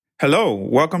Hello,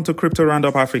 welcome to Crypto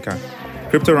Roundup Africa.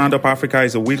 Crypto Roundup Africa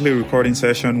is a weekly recording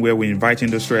session where we invite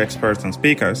industry experts and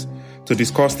speakers to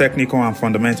discuss technical and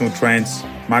fundamental trends,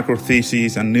 macro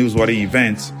theses, and newsworthy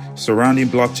events surrounding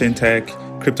blockchain tech,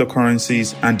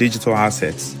 cryptocurrencies, and digital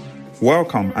assets.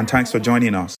 Welcome and thanks for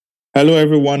joining us. Hello,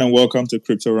 everyone, and welcome to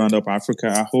Crypto Roundup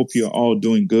Africa. I hope you're all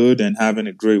doing good and having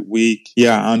a great week.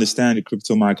 Yeah, I understand the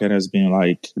crypto market has been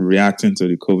reacting to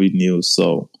the COVID news.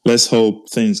 So let's hope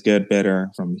things get better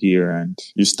from here and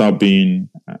you stop being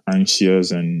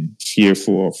anxious and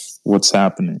fearful of what's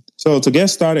happening. So to get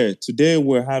started, today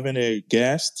we're having a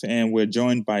guest and we're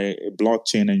joined by a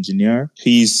blockchain engineer.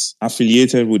 He's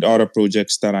affiliated with other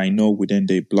projects that I know within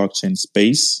the blockchain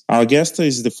space. Our guest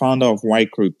is the founder of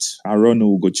Wicrypt,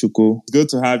 Aronu, Ugochukwu. It's good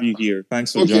to have you here.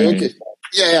 Thanks for joining. Okay.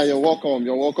 Yeah, you're welcome.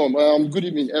 Good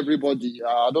evening, everybody.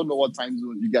 I don't know what time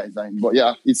zone you guys are in, but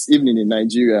yeah, it's evening in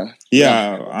Nigeria.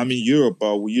 Yeah, I'm in Europe,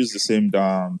 but we use the same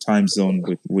time zone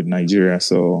with Nigeria,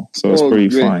 so it's pretty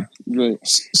fine. Great.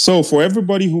 So for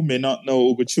everybody who may not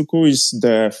know, Ugochukwu is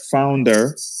the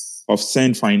founder of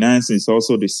Xend Finance. Is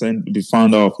also the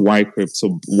founder of Wicrypt.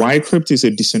 So Wicrypt is a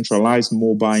decentralized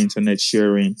mobile internet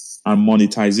sharing and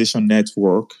monetization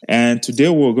network. And today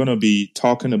we're going to be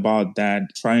talking about that,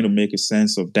 trying to make a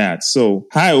sense of that. So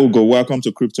hi, Ugo. Welcome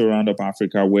to Crypto Roundup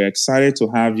Africa. We're excited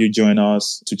to have you join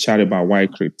us to chat about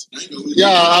Wicrypt. Yeah,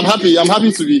 I'm happy. I'm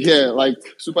happy to be here.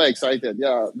 Super excited.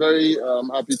 Yeah, very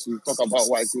happy to talk about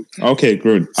Wicrypt. Okay,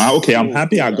 good. Okay, I'm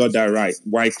happy I got that right.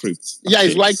 Wicrypt. Yeah,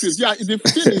 it's Wicrypt. Yeah, the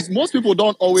thing is, most people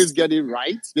don't always get it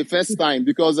right the first time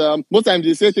because most times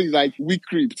they say things like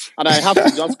Wicrypt, and I have to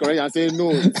just correct and say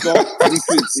no, it's not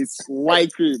Wicrypt, it's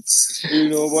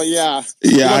Wicrypt. But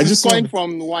yeah, I just coined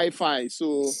from Wi-Fi,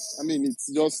 so I mean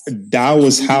it's just that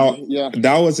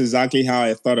was exactly how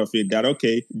I thought of it. That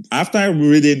okay, after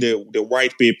reading the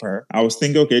white paper, I was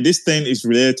thinking, okay, this thing is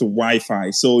related to Wi-Fi,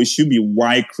 so it should be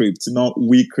Wicrypt, not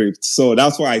Wicrypt. So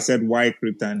that's why I said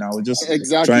Wicrypt, and I was just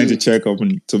trying to check up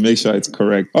to make sure it's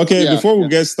correct. Okay, before we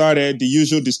get started, the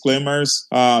usual disclaimers.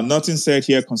 Nothing said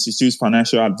here constitutes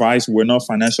financial advice. We're not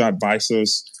financial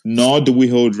advisors, nor do we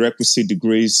hold requisite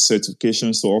degrees,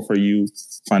 certifications to offer you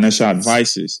financial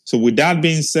advices. So with that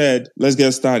being said, let's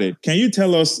get started. Can you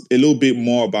tell us a little bit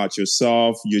more about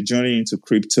yourself, your journey into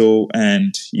crypto,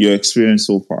 and your experience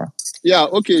so far? Yeah,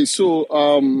 okay. So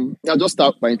I'll just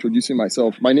start by introducing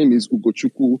myself. My name is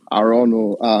Ugochukwu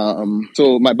Aronu.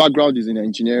 So my background is in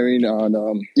engineering, and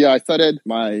I started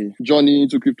my journey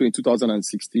into crypto in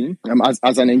 2016.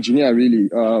 As an engineer, really.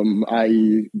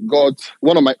 I got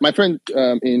one of my friend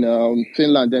in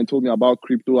Finland then told me about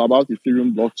crypto, about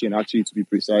Ethereum blockchain, actually, to be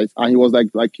precise. And he was like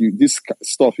this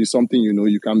stuff is something,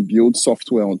 you can build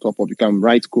software on top of, you can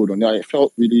write code on it. I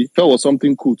felt was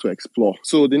something cool to explore.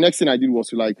 So the next thing I did was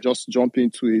to just jump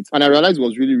into it. And I realized it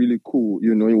was really, really cool.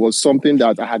 It was something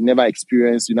that I had never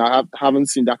experienced. I haven't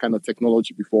seen that kind of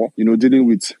technology before, dealing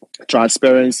with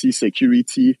transparency,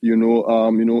 security,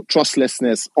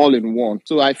 trustlessness all in one.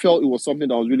 So I felt it was something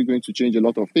that was really going to change a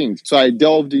lot of things. So I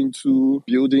delved into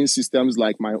building systems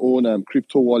like my own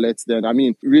crypto wallets. Then, I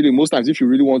mean, really, most times, if you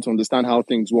really want to understand how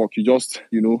things work, you just,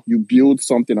 you build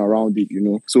something around it,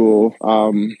 So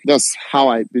that's how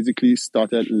I basically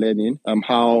started learning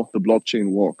how the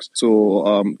blockchain works.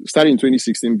 So starting in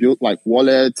 2016, built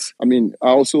wallets. I mean, I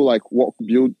also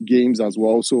build games as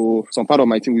well. So some part of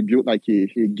my team, we built a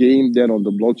game then on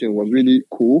the blockchain. Was really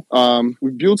cool.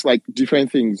 We built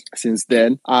different things since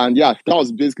then. And yeah, that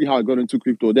was basically how I got into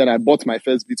crypto. Then I bought my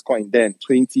first Bitcoin then,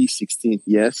 2016.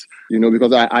 Yes.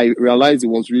 Because I realized it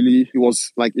was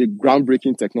a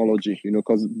groundbreaking technology,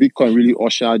 because Bitcoin really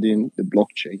ushered in the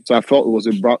blockchain. So I felt it was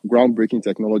a groundbreaking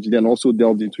technology. Then also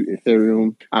delved into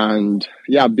Ethereum. And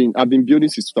yeah, I've been building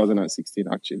since 2016,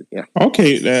 actually. Yeah.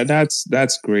 Okay,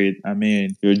 that's great. I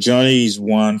mean, your journey is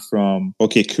one from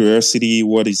curiosity,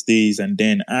 what is this, and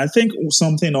then I think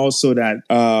something also that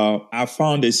I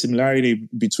found a similarity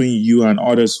between you and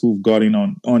others who've gotten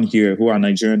on here who are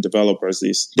Nigerian developers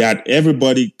is that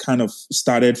everybody kind of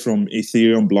started from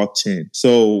Ethereum blockchain.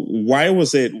 So why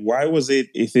was it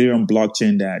Ethereum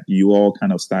blockchain that you all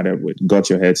kind of got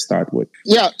your head start with?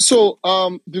 Yeah. So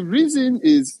the reason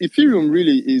is Ethereum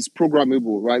really is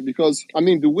programmable, right? Because I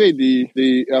mean, the way the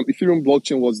Ethereum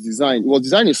blockchain was designed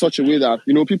in such a way that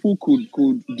people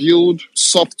could build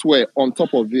software software on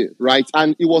top of it, right?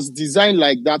 And it was designed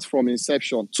like that from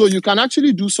inception. So you can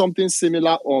actually do something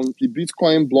similar on the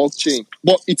Bitcoin blockchain,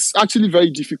 but it's actually very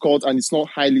difficult and it's not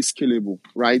highly scalable,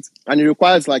 right? And it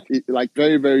requires like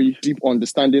very, very deep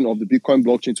understanding of the Bitcoin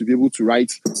blockchain to be able to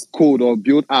write code or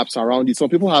build apps around it. Some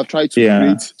people have tried to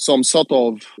create some sort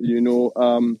of,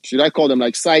 should I call them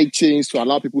like side chains to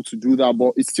allow people to do that,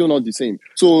 but it's still not the same.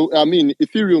 So, I mean,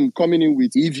 Ethereum coming in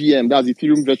with EVM, that's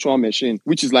Ethereum Virtual Machine,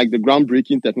 which is like the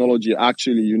groundbreaking technology,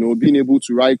 actually, being able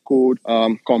to write code,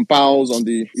 compiles on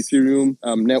the Ethereum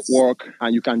network,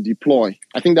 and you can deploy.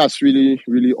 I think that's really,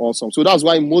 really awesome. So that's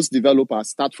why most developers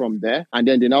start from there, and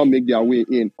then they now make their way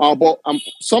in. But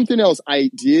something else I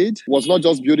did was not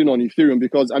just building on Ethereum,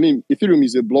 because, I mean, Ethereum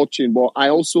is a blockchain, but I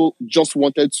also just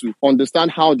wanted to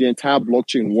understand how the entire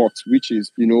blockchain works, which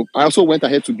is, I also went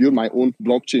ahead to build my own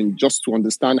blockchain just to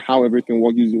understand how everything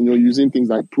works, using things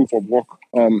like proof of work,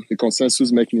 the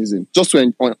consensus mechanism, just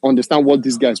to understand what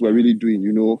these guys were really doing.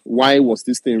 Why was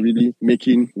this thing really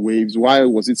making waves? Why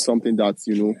was it something that,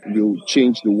 will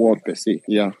change the world per se?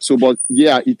 Yeah. So, but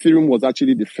yeah, Ethereum was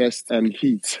actually the first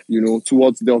hit,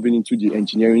 towards delving into the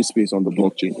engineering space on the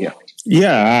blockchain. Yeah.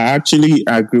 Yeah, I actually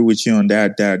agree with you on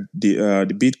that. That the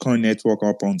Bitcoin network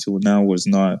up until now was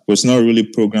not really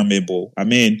programmable. I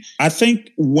mean, I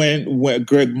think when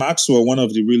Greg Maxwell, one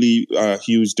of the really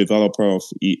huge developer of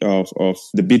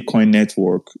the Bitcoin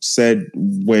network, said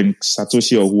when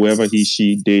Satoshi or whoever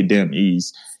they them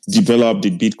is developed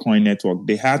the Bitcoin network,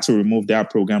 they had to remove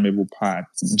that programmable part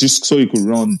just so it could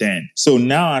run then. So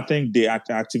now I think they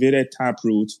activated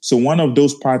Taproot. So one of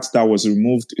those parts that was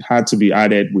removed had to be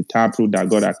added with Taproot that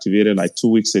got activated like 2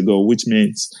 weeks ago, which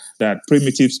means that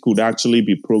primitives could actually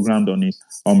be programmed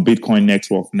on Bitcoin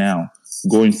network now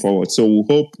going forward. So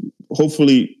we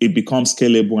hopefully it becomes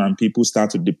scalable and people start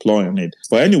to deploy on it.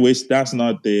 But anyways, that's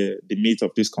not the meat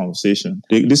of this conversation.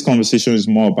 This conversation is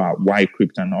more about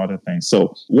Wicrypt and other things.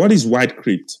 So what is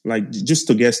Wicrypt? Like, just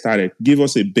to get started, give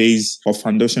us a base or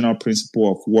foundational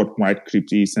principle of what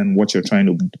Wicrypt is and what you're trying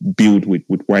to build with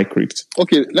Wicrypt.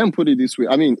 Okay, let me put it this way.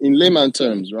 I mean, in layman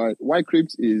terms, right?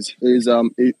 Wicrypt is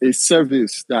a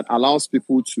service that allows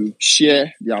people to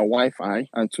share their Wi-Fi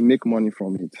and to make money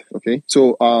from it. Okay.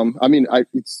 So, I mean,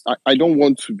 I don't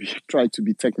want to try to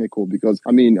be technical, because,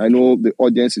 I mean, I know the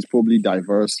audience is probably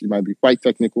diverse. You might be quite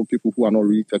technical, people who are not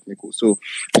really technical. So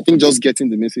I think just getting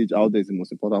the message out there is the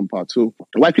most important part. So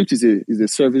Wicrypt is a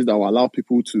service that will allow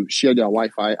people to share their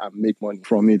Wi-Fi and make money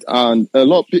from it. And a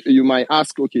lot of people, you might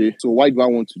ask, okay, so why do I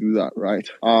want to do that, right?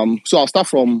 So I'll start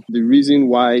from the reason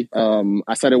why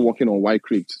I started working on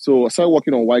Wicrypt. So I started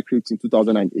working on Wicrypt in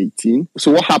 2018.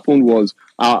 So what happened was,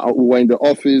 we were in the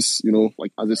office,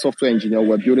 like as a software engineer,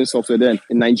 we're building software then.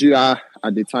 In Nigeria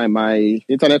at the time, my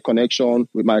internet connection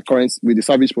with the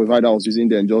service provider I was using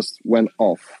then just went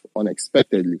off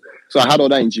unexpectedly. So I had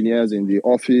other engineers in the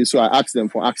office. So I asked them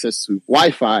for access to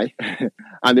Wi-Fi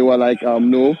and they were like,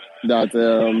 no, that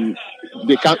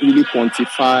they can't really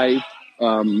quantify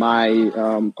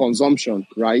my consumption,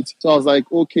 right? So I was like,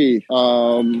 okay,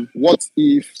 what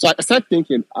if... So I started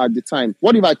thinking at the time,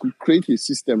 what if I could create a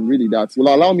system really that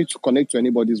will allow me to connect to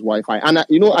anybody's Wi-Fi? And,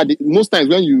 most times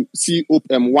when you see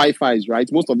Wi-Fis, right,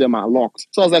 most of them are locked.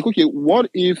 So I was like, okay, what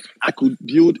if I could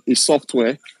build a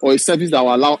software or a service that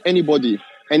will allow anybody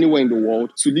anywhere in the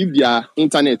world to leave their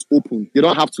internet open? They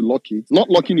don't have to lock it. Not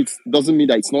locking it doesn't mean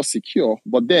that it's not secure,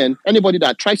 but then anybody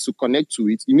that tries to connect to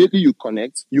it, immediately you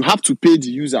connect, you have to pay the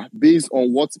user based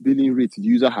on what billing rate the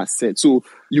user has set. So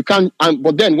you can,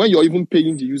 but then when you're even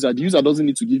paying the user doesn't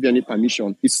need to give you any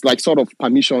permission. It's like sort of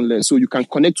permissionless. So you can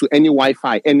connect to any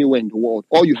Wi-Fi anywhere in the world.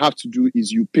 All you have to do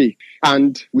is you pay.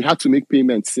 And we had to make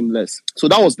payments seamless. So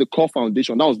that was the core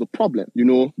foundation. That was the problem,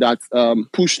 that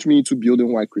pushed me to building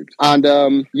Wicrypt.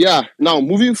 And now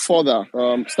moving further,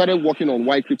 started working on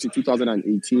Wicrypt in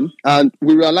 2018. And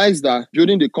we realized that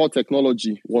building the core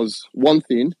technology was one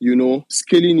thing,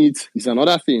 scaling it is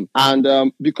another thing.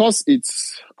 And because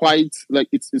it's quite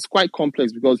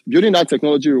complex, because building that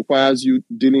technology requires you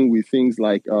dealing with things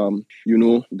like, the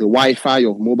Wi-Fi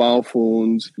of mobile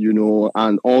phones,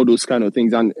 and all those kind of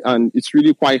things. And it's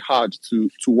really quite hard to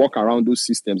work around those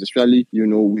systems, especially,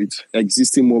 with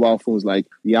existing mobile phones like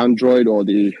the Android or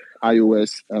the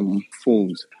iOS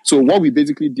phones. So what we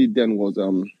basically did then was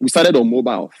we started on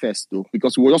mobile first, though,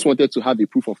 because we just wanted to have a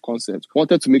proof of concept.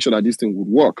 Wanted to make sure that this thing would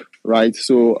work, right?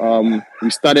 So we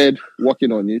started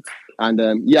working on it. And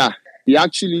it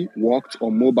actually worked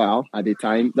on mobile at the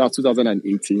time. That was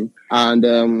 2018. And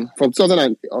in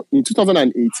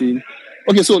 2018,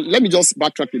 okay, so let me just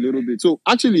backtrack a little bit. So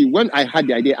actually, when I had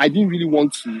the idea, I didn't really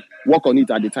want to work on it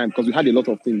at the time because we had a lot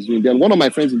of things doing. Then one of my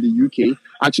friends in the UK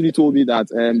actually told me that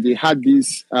they had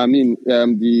this.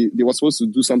 They were supposed to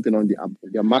do something on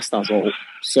their masters or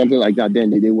something like that. Then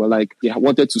they were like they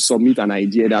wanted to submit an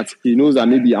idea that he knows that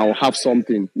maybe I'll have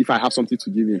something if I have something to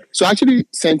give him. So I actually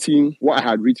sent him what I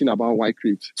had written about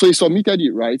Wicrypt. So he submitted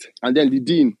it, right? And then the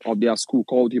dean of their school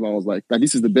called him and was like, that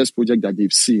this is the best project that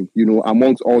they've seen,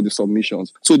 amongst all the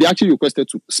submissions. So they actually requested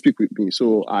to speak with me.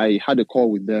 So I had a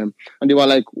call with them and they were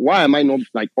like, why am I not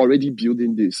like already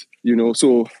building this?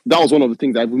 So that was one of the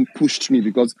things that even pushed me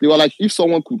because they were like, if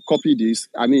someone could copy this,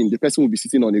 the person would be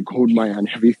sitting on a gold mine and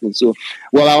everything. So,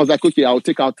 I was like, okay, I'll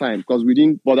take our time because we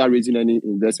didn't bother raising any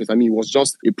investments. It was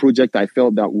just a project I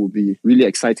felt that would be really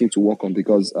exciting to work on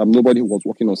because nobody was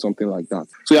working on something like that.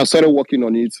 So I started working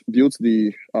on it, built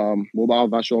the mobile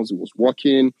versions. It was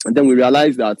working. And then we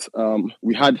realized that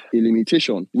we had a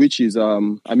limitation, which is,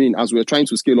 as we're trying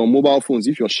to scale on mobile phones,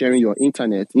 if you're sharing your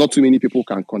internet, not too many people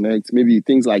can connect. Maybe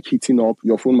things like heating up,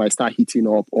 your phone might start heating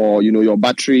up or, your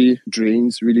battery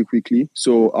drains really quickly.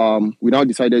 So we now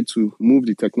decided to move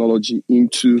the technology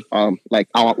into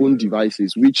our own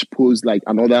devices, which posed like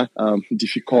another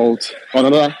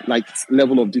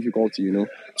level of difficulty,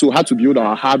 So we had to build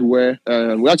our hardware.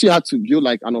 We actually had to build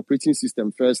like an operating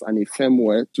system first and a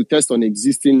firmware to test on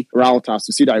existing routers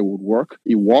to see that it would work.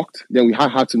 It worked. Then we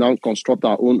had to now construct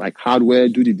our own like hardware,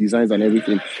 do the designs and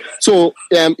everything. So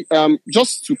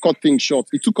just to cut things short,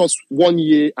 it took us 1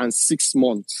 year and 6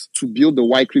 months to build the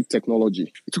Wicrypt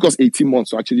technology. It took us 18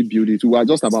 months to actually build it. We were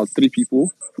just about 3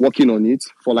 people working on it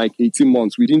for like 18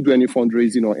 months. We didn't do any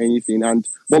fundraising or anything.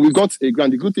 But we got a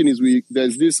grant. The good thing is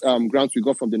there's this grant we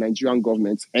got from the Nigerian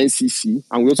government, NCC,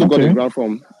 and we also got a grant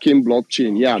from Kim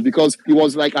Blockchain. Yeah, because it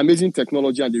was like amazing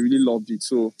technology and they really loved it.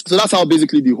 So that's how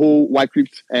basically the whole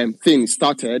Wicrypt thing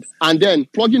started. And then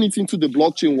plugging it into the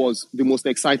blockchain was the most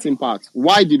exciting part.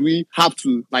 Why did we have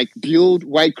to like build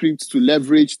Wicrypt to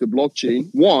leverage the blockchain?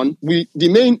 One, the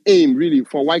main aim really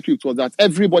for Wicrypt was that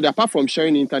everybody, apart from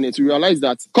sharing the internet, we realized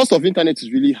that cost of internet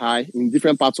is really high in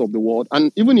different parts of the world.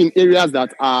 And even in areas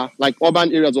that are like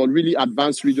urban areas or really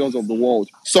advanced regions of the world,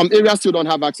 some areas still don't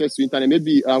have access to internet.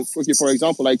 Maybe, for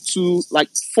example,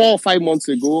 4 or 5 months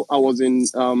ago, I was in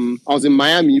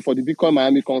Miami for the Bitcoin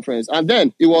Miami conference. And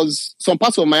then it was some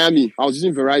parts of Miami, I was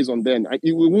using Verizon then.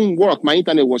 It wouldn't work. My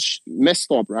internet was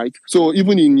messed up, right? So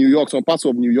even in New York, some parts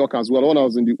of New York as well, when I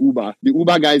was in the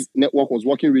Uber guys' network was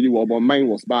working really well, but mine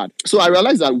was bad. So I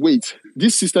realized that, wait,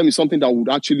 this system is something that would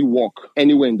actually work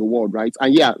anywhere in the world, right?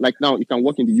 And yeah, like now it can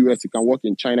work in the US, it can work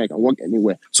in China, it can work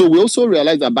anywhere. So we also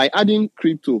realized that by adding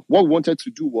crypto, what we wanted to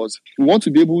do was we want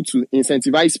to be able to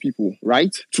incentivize people,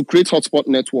 right, to create hotspot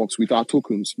networks with our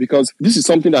tokens, because this is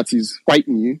something that is quite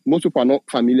new. Most people are not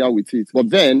familiar with it. But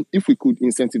then if we could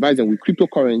incentivize them with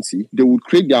cryptocurrency, they would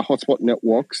create their hotspot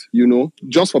networks,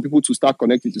 just for people to start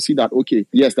connecting to see that, okay,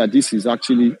 yes, that this is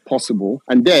actually possible.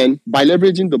 And then by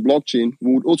leveraging the blockchain,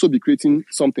 we would also be creating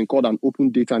something called an open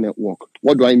data network.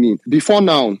 What do I mean? Before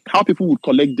now, how people would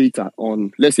collect data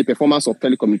on, let's say, performance of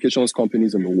telecommunications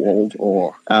companies in the world,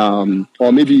 or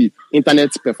maybe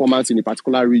internet performance in a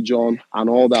particular region and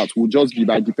all that would just be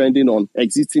by depending on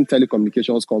existing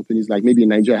telecommunications companies. Like maybe in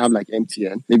Nigeria, you have like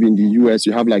MTN. Maybe in the US,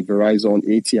 you have like Verizon,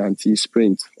 AT&T,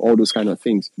 Sprint, all those kind of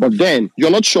things. But then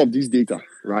you're not sure of this data,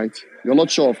 right? You're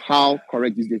not sure of how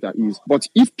correct this data is. But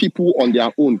if people on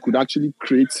their own could actually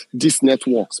create these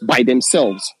networks by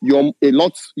themselves, you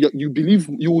would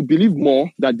believe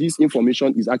more that this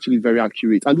information is actually very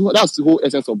accurate. And that's the whole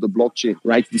essence of the blockchain,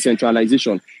 right?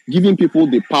 Decentralization, giving people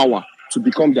the power to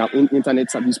become their own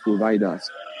internet service providers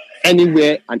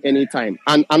anywhere and anytime.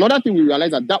 And another thing we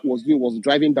realized that was doing was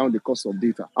driving down the cost of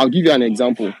data. I'll give you an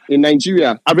example. In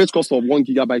Nigeria, average cost of 1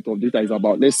 gigabyte of data is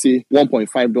about, let's say, $1.5,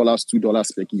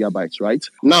 $2 per gigabyte, right?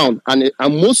 Now, and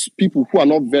most people who are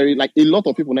not very, like a lot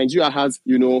of people, Nigeria has,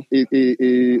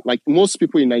 like most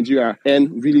people in Nigeria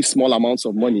earn really small amounts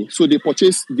of money. So they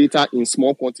purchase data in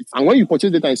small quantities. And when you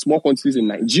purchase data in small quantities in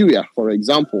Nigeria, for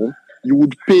example, you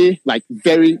would pay like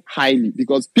very highly,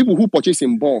 because people who purchase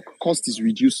in bulk, cost is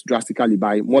reduced drastically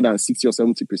by more than 60 or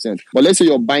 70%. But let's say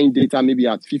you're buying data maybe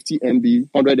at 50 MB,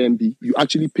 100 MB, you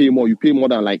actually pay more. You pay more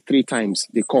than like 3 times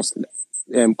the cost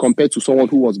compared to someone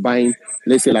who was buying,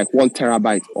 let's say, like 1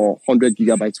 terabyte or 100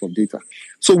 gigabytes of data.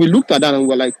 So we looked at that and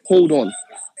we're like, hold on.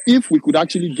 If we could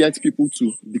actually get people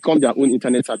to become their own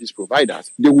internet service providers,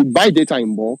 they would buy data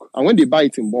in bulk. And when they buy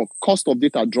it in bulk, cost of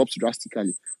data drops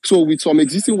drastically. So with some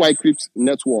existing Wicrypt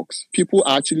networks, people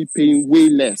are actually paying way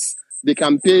less. They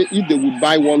can pay, if they would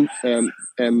buy 1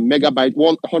 megabyte,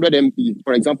 100 MB,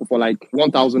 for example, for like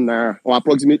 1,000 naira or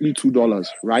approximately $2,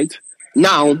 right?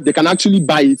 Now they can actually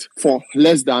buy it for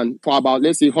about,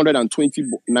 let's say, 120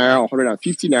 naira or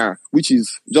 150 naira, which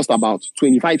is just about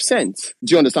 25 cents.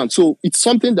 Do you understand? So it's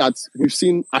something that we've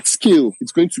seen at scale.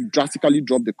 It's going to drastically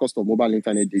drop the cost of mobile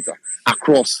internet data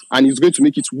across, and it's going to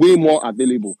make it way more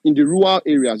available. In the rural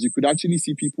areas, you could actually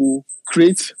see people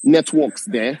create networks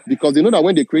there, because they know that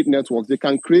when they create networks, they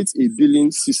can create a billing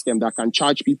system that can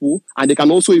charge people, and they can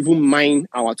also even mine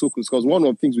our tokens, because one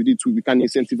of the things we did too, we can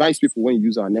incentivize people when you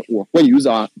use our network, when you use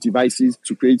our devices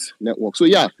to create networks. So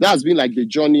yeah, that has been like the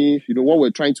journey, what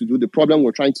we're trying to do, the problem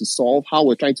we're trying to solve, how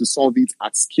we're trying to solve it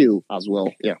at scale as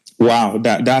well. Yeah. Wow,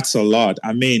 that's a lot.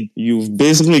 I mean, you've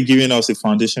basically given us a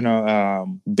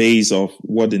foundational base of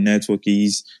what the network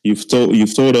is. You've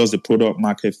told us the product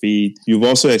market fit. You've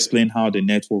also explained how the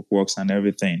network works and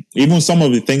everything. Even some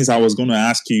of the things I was going to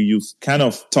ask you, you've kind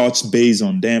of touched base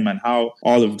on them and how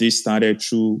all of this started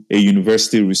through a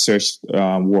university research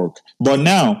work. But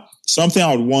now, something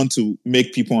I would want to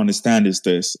make people understand is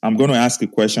this. I'm going to ask a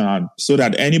question so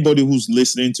that anybody who's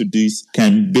listening to this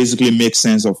can basically make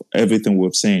sense of everything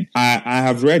we're saying. I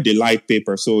have read the light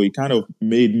paper, so it kind of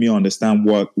made me understand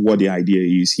what the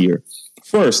idea is here.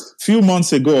 First,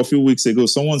 a few weeks ago,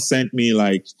 someone sent me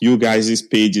like you guys'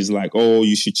 pages like, oh,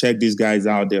 you should check these guys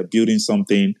out. They're building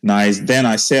something nice. Then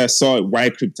I saw it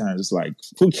Wicrypt and it's like,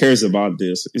 who cares about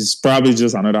this? It's probably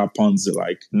just another Ponzi.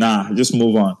 Like, nah, just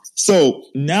move on. So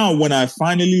now when I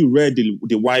finally read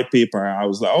the white paper, I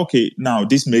was like, okay, now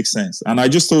this makes sense. And I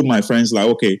just told my friends like,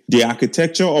 okay, the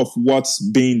architecture of what's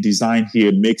being designed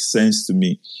here makes sense to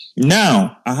me.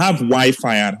 Now, I have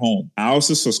Wi-Fi at home. I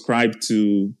also subscribe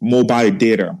to mobile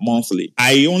data monthly.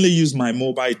 I only use my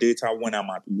mobile data when I'm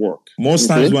at work. Most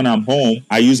times when I'm home,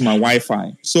 I use my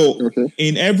Wi-Fi. So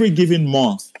in every given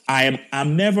month,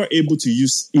 I'm never able to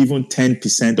use even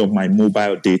 10% of my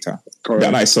mobile data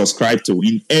that I subscribe to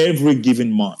in every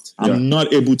given month. I'm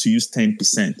not able to use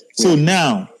 10%. So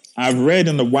now, I've read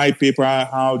in the white paper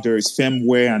how there is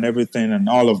firmware and everything and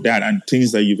all of that and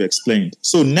things that you've explained.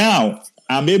 So now,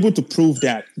 I'm able to prove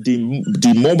that the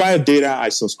mobile data I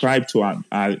subscribe to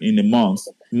in a month,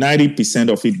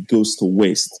 90% of it goes to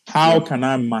waste. How can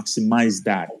I maximize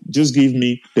that? Just give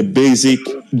me the basic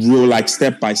rule, like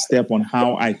step by step on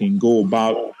how I can go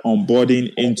about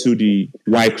onboarding into the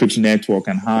Wicrypt network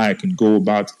and how I can go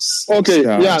about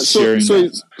sharing.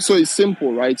 So it's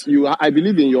simple, right? I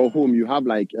believe in your home you have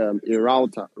like a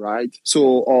router, right? So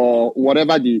or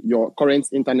whatever your current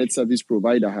internet service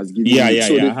provider has given you.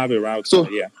 I have a router.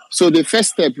 So the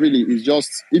first step really is just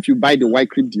if you buy the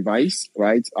Wicrypt device,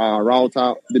 right?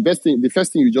 Router. The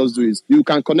first thing you just do is you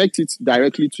can connect it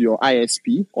directly to your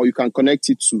ISP or you can connect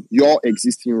it to your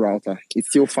existing router. It's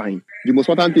still fine. The most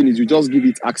important thing is you just give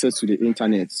it access to the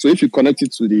internet. So if you connect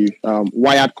it to the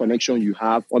wired connection you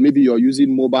have, or maybe you're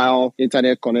using mobile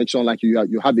internet connection, like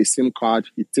you have a SIM card,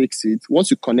 it takes it.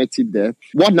 Once you connect it there,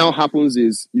 what now happens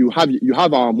is you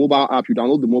have our mobile app, you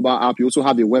download the mobile app, you also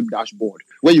have a web dashboard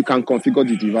where you can configure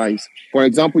the device. For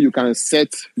example, you can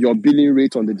set your billing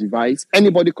rate on the device.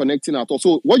 Anybody connecting at all.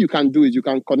 So what you can do is you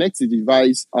can connect the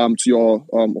device to your,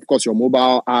 of course, your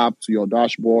mobile app, to your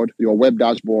dashboard, your web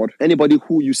dashboard. Anybody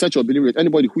who you set your billing rate,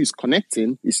 anybody who is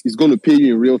connecting is going to pay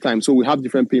you in real time. So we have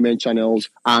different payment channels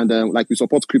and like we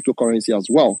support cryptocurrency as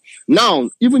well. Now,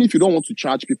 even if you don't want to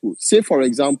charge people, say for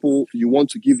example, you want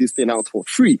to give this thing out for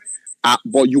free.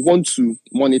 But you want to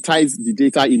monetize the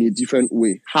data in a different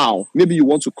way. How? Maybe you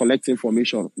want to collect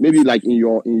information. Maybe like in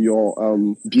your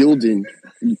building,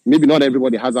 maybe not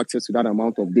everybody has access to that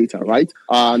amount of data, right?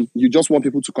 And you just want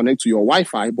people to connect to your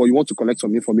Wi-Fi, but you want to collect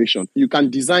some information. You can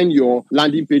design your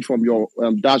landing page from your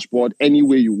dashboard any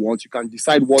way you want. You can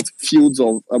decide what fields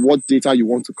of what data you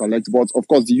want to collect. But of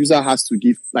course, the user has to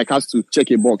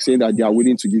check a box saying that they are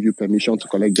willing to give you permission to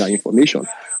collect their information,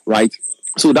 right?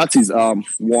 So that is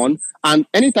one. And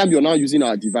anytime you're now using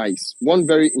our device, one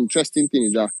very interesting thing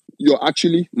is that you're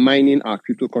actually mining our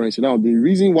cryptocurrency. Now, the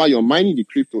reason why you're mining the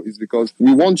crypto is because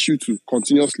we want you to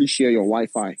continuously share your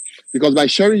Wi-Fi. Because by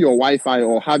sharing your Wi-Fi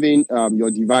or having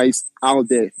your device out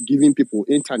there, giving people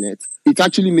internet, it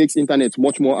actually makes internet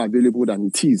much more available than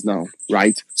it is now,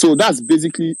 right? So that's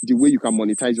basically the way you can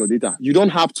monetize your data. You don't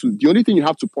have to, the only thing you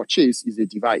have to purchase is a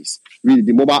device. Really,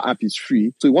 the mobile app is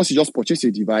free. So once you just purchase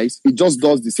a device, it just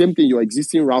does the same thing your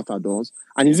existing router does.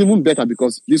 And it's even better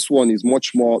because this one is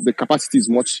much more, the capacity is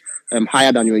much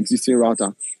higher than your existing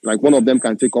router. Like one of them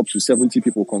can take up to 70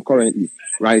 people concurrently,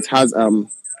 right? It has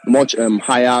much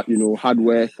higher,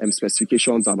 hardware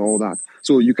specifications and all that.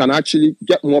 So you can actually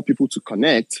get more people to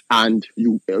connect, and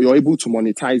you're able to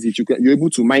monetize it. You're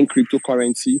able to mine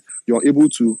cryptocurrency. You're able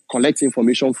to collect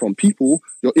information from people.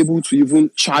 You're able to even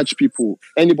charge people,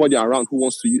 anybody around who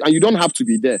wants to use. And you don't have to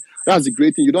be there. That's the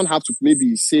great thing. You don't have to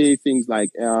maybe say things like,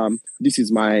 this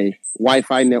is my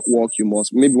Wi-Fi network.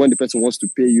 Maybe when the person wants to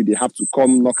pay you, they have to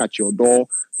come knock at your door.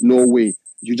 No way.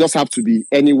 You just have to be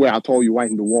anywhere at all you are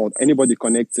in the world. Anybody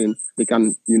connecting, they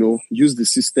can, use the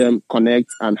system, connect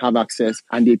and have access,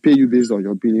 and they pay you based on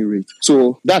your billing rate.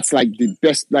 So that's like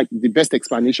the best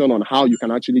explanation on how you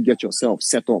can actually get yourself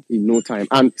set up in no time.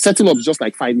 And setting up is just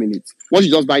like 5 minutes. Once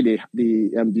you just buy the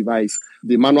device,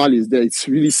 the manual is there. It's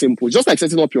really simple. Just like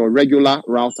setting up your regular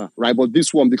router, right? But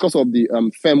this one, because of the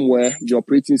firmware, the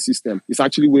operating system, is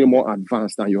actually way more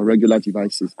advanced than your regular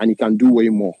devices, and it can do way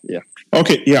more. Yeah.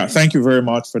 Okay. Yeah. Thank you very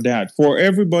much for that. For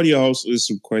everybody else who is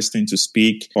requesting to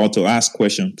speak or to ask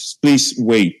questions, please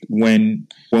wait. When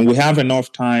we have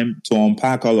enough time to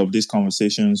unpack all of these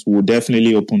conversations, we'll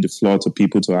definitely open the floor to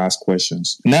people to ask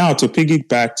questions. Now, to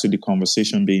piggyback to the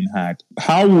conversation being had,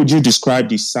 how would you describe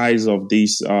the size of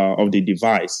this of the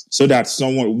device so that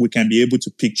we can be able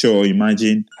to picture or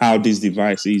imagine how this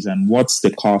device is and what's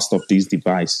the cost of this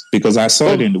device? Because I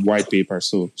saw it in the white paper,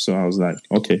 so I was like,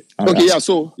 okay.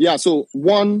 So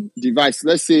one device,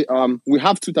 let's say we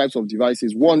have two types of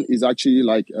devices. One is actually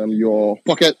like your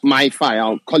pocket MiFi.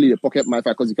 I'll call it a pocket MiFi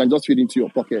because it can just fit into your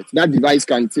pocket. That device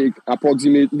can take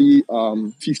approximately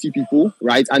 50 people,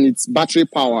 right? And it's battery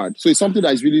powered. So it's something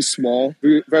that is really small,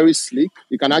 very, very sleek.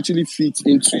 It can actually fit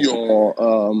into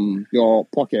your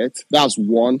pocket. That's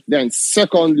one. Then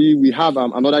secondly, we have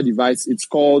another device. It's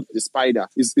called the Spider.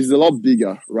 It's a lot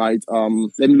bigger, right?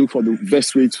 Let me look for the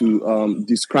best way to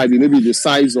describe it. Maybe the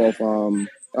size of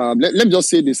let me just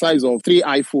say the size of 3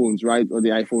 iPhones, right? Or the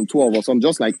iPhone 12 or something,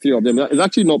 just like 3 of them. It's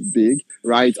actually not big,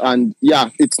 right? And yeah,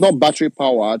 it's not battery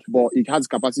powered, but it has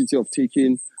capacity of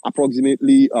taking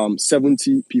approximately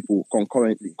 70 people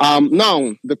concurrently.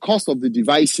 Now, the cost of the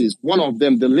devices, one of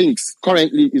them, the Lynx,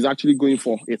 currently is actually going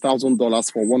for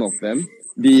 $1,000 for one of them.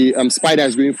 The Spider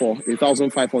is going for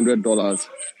 $1,500.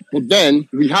 But then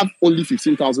we have only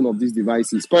 15,000 of these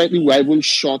devices. Currently, we're even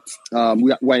short.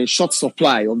 We're in short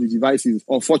supply of the devices,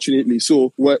 unfortunately.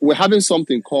 So we're having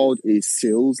something called a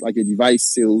sales, like a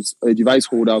device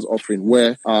holders offering,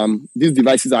 where these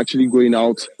devices are actually going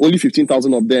out. Only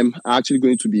 15,000 of them are actually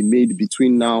going to be made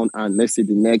between now and let's say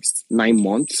the next 9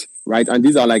 months. Right. And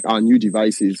these are like our new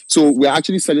devices. So we're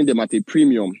actually selling them at a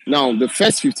premium. Now, the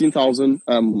first 15,000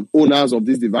 owners of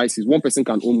these devices, one person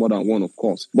can own more than one, of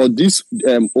course. But these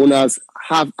owners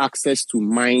have access to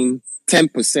mine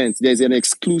 10%. There's an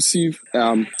exclusive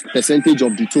percentage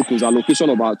of the tokens, allocation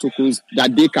of our tokens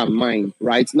that they can mine,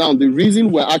 right? Now, the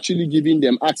reason we're actually giving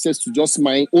them access to just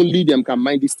mine, only them can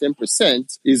mine this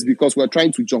 10% is because we're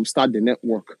trying to jumpstart the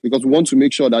network, because we want to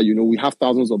make sure that, we have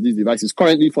thousands of these devices.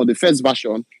 Currently, for the first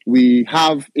version, we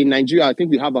have in Nigeria, I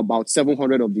think we have about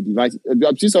 700 of the devices,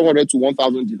 between 700 to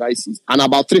 1,000 devices, and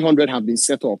about 300 have been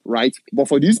set up, right? But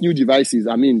for these new devices,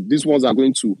 these ones are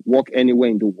going to work anywhere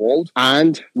in the world,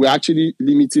 and we're actually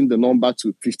limiting the number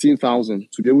to 15,000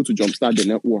 to be able to jumpstart the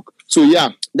network. So yeah,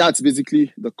 that's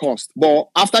basically the cost. But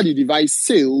after the device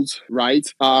sales, right,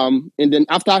 and then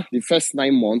after the first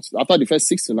 9 months, after the first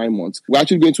 6 to 9 months, we're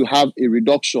actually going to have a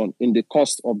reduction in the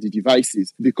cost of the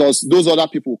devices, because those other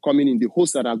people coming in, the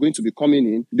hosts that are going to be coming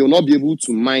in, they'll not be able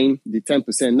to mine the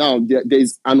 10%. Now, there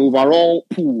is an overall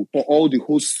pool for all the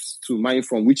hosts to mine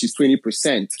from, which is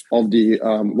 20% of the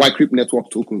Wicrypt network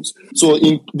tokens. So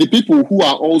in the people who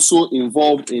are also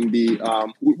involved in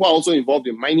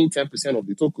mining 10% of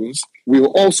the tokens, will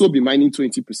also be mining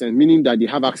 20%, meaning that they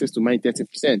have access to mine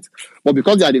 30%. But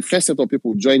because they are the first set of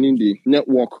people joining the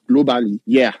network globally,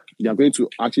 yeah, they are going to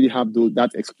actually have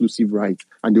that exclusive right,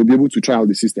 and they'll be able to try out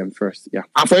the system first. Yeah.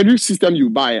 And for every system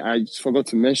you buy, I forgot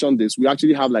to mention this, we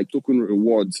actually have like token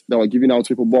rewards that we're giving out to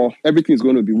people, but everything is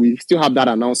going to be, we still have that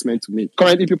announcement to make.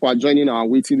 Currently, people are joining our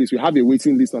waiting list. We have a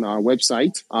waiting list on our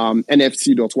website,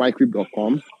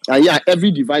 nft.wicrypt.com. And yeah,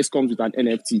 every device comes with an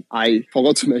NFT. I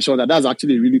forgot to mention that. That's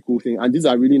actually a really cool thing. And these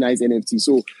are really nice NFTs.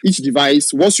 So each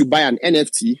device, once you buy an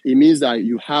NFT, it means that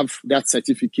you have that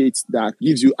certificate that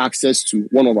gives you access to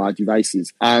one of our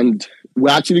devices. And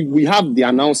we have the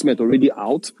announcement already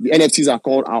out. The NFTs are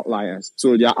called outliers.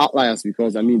 So they are outliers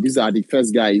because, these are the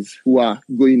first guys who are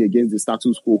going against the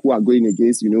status quo, who are going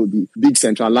against, the big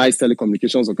centralized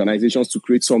telecommunications organizations to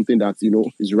create something that,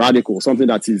 is radical, something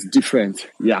that is different.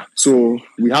 Yeah. So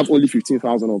we have only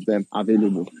 15,000 of them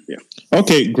available. Yeah.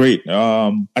 Okay, great.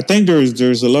 I think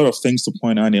there's a lot of things to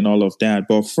point out in all of that.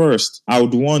 But first, I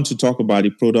would want to talk about the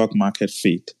product market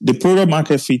fit. The product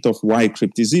market fit of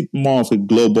Wicrypt, is it more of a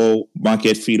global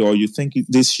market fit, or you think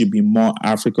this should be more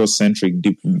Africa-centric,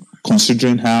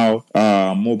 considering how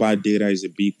mobile data is a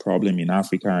big problem in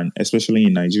Africa and especially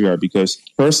in Nigeria? Because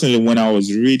personally, when I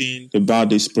was reading about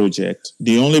this project,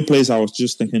 the only place I was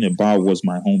just thinking about was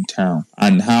my hometown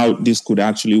and how this could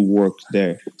actually work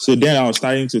there. So then I was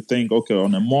starting to think, okay,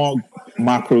 on a more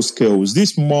macro scale, is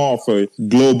this more of a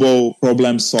global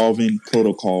problem-solving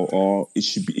protocol, or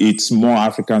it's more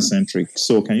African-centric?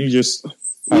 So can you just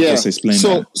help us explain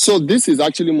that? So this is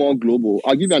actually more global.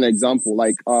 I'll give you an example.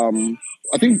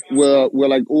 I think we're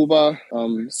like over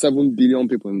 7 billion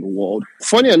people in the world.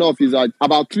 Funny enough is that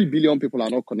about 3 billion people are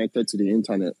not connected to the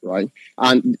internet, right?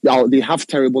 And they have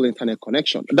terrible internet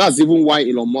connection. That's even why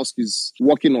Elon Musk is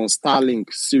working on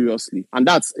Starlink seriously. And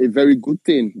that's a very good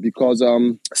thing because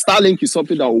Starlink is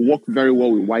something that will work very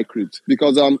well with Wicrypt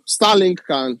because Starlink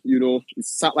can, it's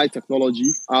satellite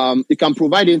technology. It can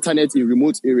provide internet in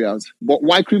remote areas, but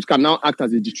Wicrypt can now act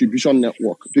as a distribution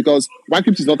network because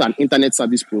Wicrypt is not an internet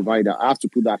service provider. I have to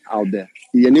put that out there.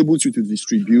 It enables you to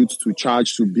distribute, to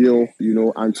charge, to bill,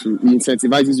 and it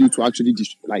incentivizes you to actually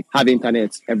have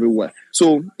internet everywhere.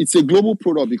 So it's a global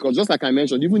product because just like I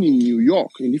mentioned, even in New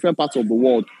York, in different parts of the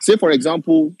world, say for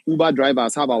example, Uber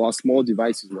drivers have our small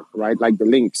devices, right? Like the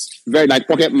links, very like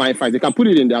pocket MiFi. They can put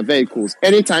it in their vehicles.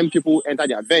 Anytime people enter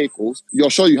their vehicles,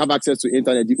 you're sure you have access to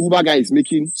internet. The Uber guy is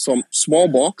making some small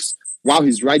box while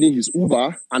he's riding his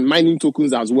Uber and mining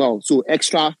tokens as well. So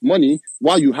extra money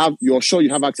while you're sure you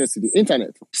have access to the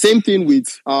internet. Same thing with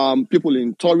people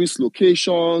in tourist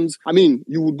locations.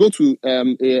 You would go to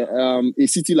a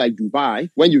city like Dubai.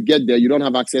 When you get there, you don't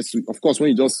have access to, of course,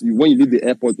 when you leave the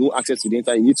airport, no access to the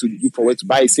internet. You need to look for where to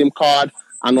buy a SIM card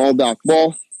and all that.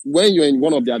 But when you're in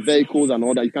one of their vehicles and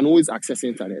all that, you can always access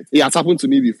internet. It has happened to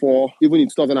me before, even in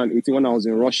 2018 when I was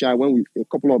in Russia, a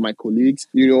couple of my colleagues,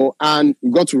 and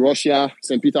we got to Russia,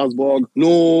 St. Petersburg.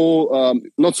 No,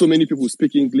 not so many people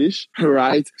speak English,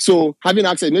 right? So having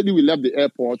access, maybe we left the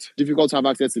airport, difficult to have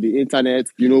access to the internet,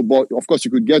 but of course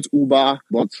you could get Uber,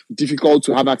 but difficult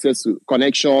to have access to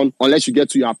connection unless you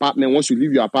get to your apartment. Once you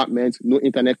leave your apartment, no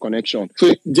internet connection.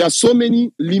 So there are so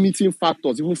many limiting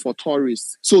factors, even for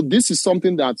tourists. So this is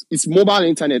something that it's mobile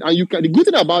internet, and the good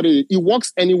thing about it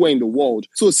works anywhere in the world.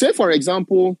 So say for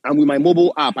example, I'm with my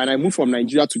mobile app and I move from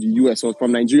Nigeria to the US or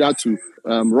from Nigeria to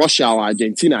Russia or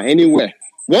Argentina, anywhere.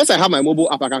 Once I have my mobile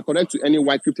app, I can connect to any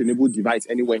Wicrypt-enabled device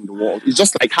anywhere in the world. It's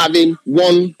just like having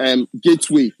one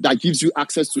gateway that gives you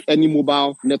access to any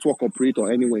mobile network operator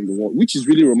anywhere in the world, which is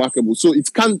really remarkable. So it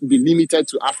can't be limited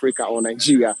to Africa or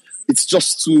Nigeria. It's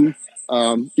just too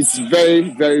it's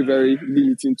very, very, very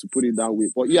limiting to put it that way.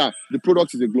 But yeah, the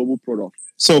product is a global product.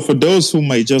 So for those who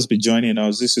may just be joining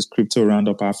us, this is Crypto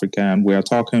Roundup Africa, and we are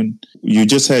talking, you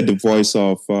just heard the voice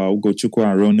of Ugochukwu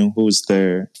Aronu, who's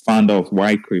the founder of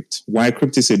Wicrypt.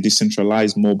 Wicrypt is a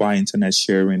decentralized mobile internet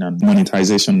sharing and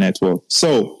monetization network.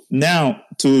 So now,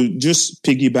 to just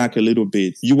piggyback a little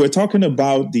bit, you were talking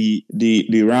about the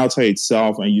router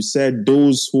itself, and you said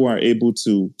those who are able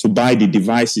to buy the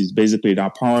devices, basically,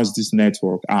 that powers this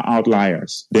network are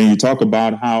outliers. Then you talk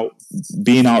about how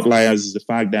being outliers is the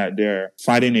fact that they're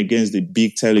fighting against the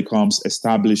big telecoms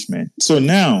establishment. So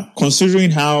now,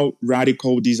 considering how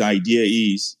radical this idea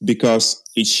is, because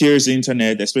it shares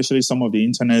internet, especially some of the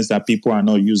internets that people are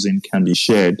not using can be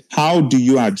shared, how do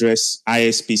you address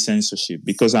ISP censorship?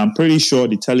 Because I'm pretty sure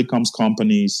the telecoms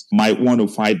companies might want to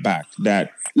fight back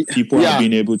that people are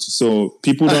being able to, so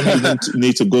people don't even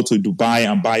need to go to Dubai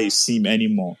and buy a SIM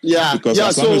anymore. Because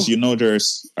as long as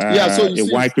there's a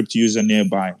Wicrypt user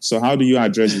nearby. So how do you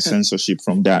address the censorship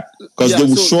from that? Because they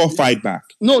will sure fight back.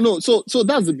 No. So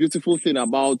that's the beautiful thing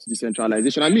about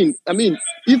decentralization. I mean,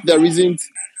 if there isn't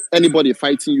anybody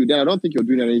fighting you, then I don't think you're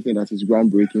doing anything that is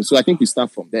groundbreaking. So I think we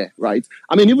start from there, right?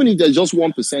 Even if there's just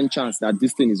 1% chance that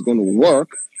this thing is going to work,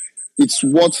 it's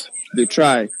what they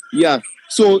try. Yeah.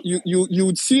 So you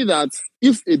would see that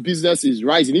if a business is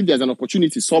rising, if there's an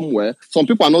opportunity somewhere, some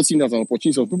people are not seeing it as an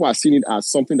opportunity, some people are seeing it as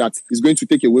something that is going to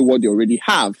take away what they already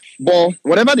have. But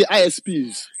whatever the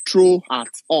ISPs throw at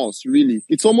us, really,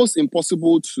 it's almost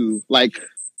impossible to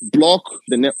block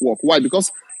the network. Why?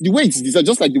 Because the way it's designed,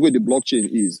 just like the way the blockchain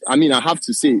is, I mean, I have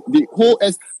to say,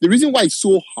 the reason why it's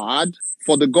so hard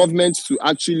for the government to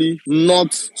actually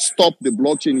not stop the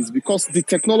blockchain is because the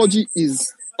technology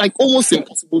is like almost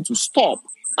impossible to stop.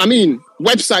 I mean,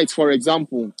 websites, for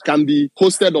example, can be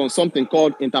hosted on something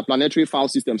called interplanetary file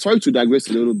system. Sorry to digress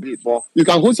a little bit, but you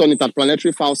can host on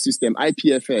interplanetary file system,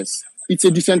 IPFS. It's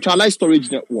a decentralized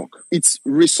storage network. It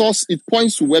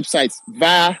points to websites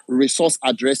via resource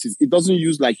addresses. It doesn't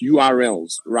use like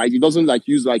URLs, right? It doesn't like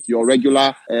use like your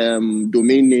regular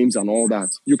domain names and all that.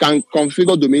 You can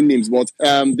configure domain names, but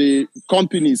the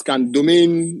companies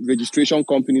domain registration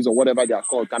companies or whatever they are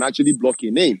called, can actually block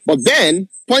a name. But then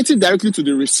pointing directly to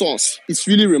the resource, it's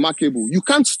really remarkable. You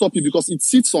can't stop it because it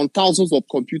sits on thousands of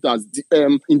computers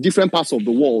in different parts of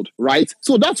the world, right?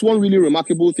 So that's one really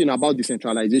remarkable thing about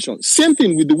decentralization. Same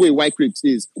thing with the way Wicrypt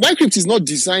is. Wicrypt is not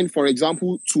designed, for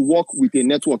example, to work with a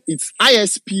network. It's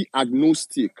ISP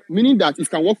agnostic, meaning that it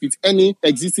can work with any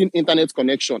existing internet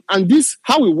connection. And this,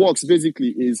 how it works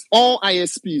basically is all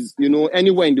ISPs,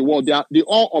 anywhere in the world, they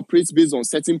all operate based on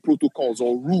certain protocols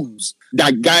or rules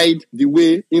that guide the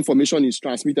way information is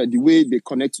transmitted, the way they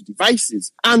connect to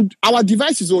devices. And our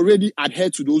devices already adhere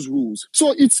to those rules.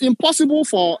 So it's impossible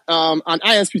for an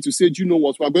ISP to say, do you know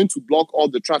what, we're going to block all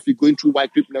the traffic going through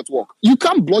Wicrypt network. You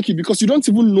can't block it because you don't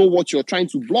even know what you're trying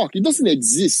to block. It doesn't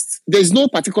exist. There's no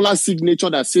particular signature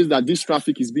that says that this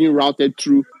traffic is being routed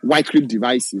through Wicrypt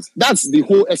devices. That's the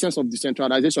whole essence of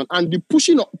decentralization. And the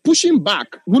pushing back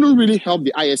wouldn't really help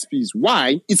the ISPs.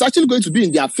 Why? It's actually going to be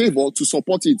in their favor to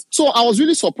support it. So I was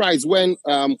really surprised when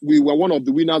we were one of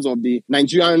the winners of the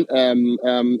Nigerian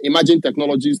Emerging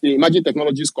Technologies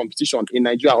competition in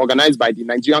Nigeria, organized by the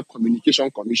Nigerian Communication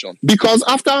Commission. Because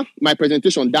after my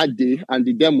presentation that day and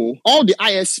the demo, all the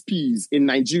ISPs in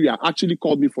Nigeria actually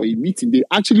called me for a meeting. They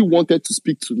actually wanted to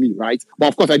speak to me, right? But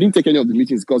of course, I didn't take any of the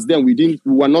meetings because then we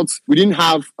didn't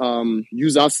have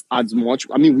users as much.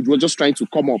 I mean, we were just trying to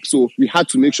come up, so we had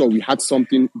to make sure we had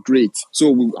something great.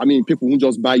 So people won't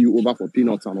just buy you over for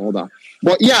peanuts and all that.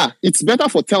 But yeah, it's better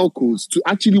for telcos to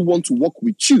actually want to work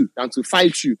with you than to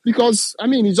fight you, because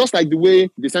it's just like the way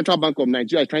the Central Bank of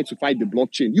Nigeria is trying to fight the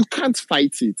blockchain. You can't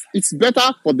fight it. It's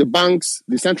better for the banks,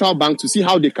 the central bank, to see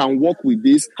how they can work with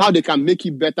this, how they can make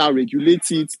it better,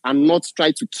 regulate it, and not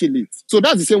try to kill it. So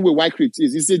that's the same way Wicrypt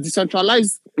is. It's a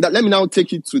decentralized. Let me now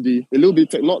take it to a little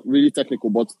bit, not really technical,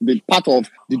 but the part of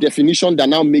the definition that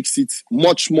now makes it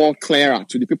much more clearer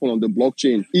to the people on the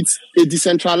blockchain. It's a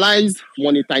decentralized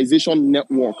monetization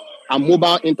network, a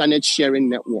mobile internet sharing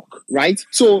network, right?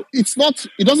 So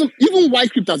even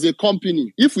Wicrypt as a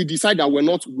company, if we decide that we're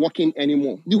not working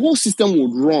anymore, the whole system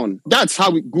would run. That's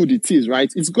how good it is,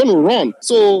 right? It's going to run.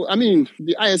 So,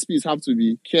 the ISPs have to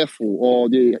be careful, or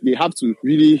they have to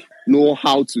really know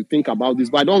how to think about this.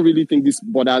 But I don't really think it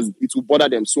will bother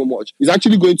them so much. It's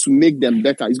actually going to make them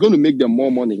better. It's going to make them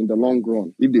more money in the long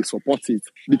run if they support it,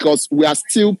 because we are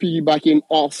still piggybacking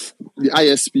off the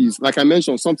ISPs. Like I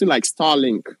mentioned, something like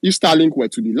Starlink. If Starlink were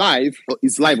to be live,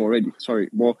 it's live already, sorry.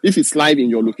 But if it's live in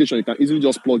your location, you can easily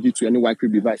just plug it to any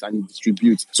Wicrypt device and it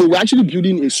distributes. So we're actually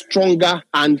building a stronger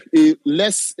and a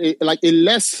less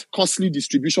costly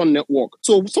distribution network.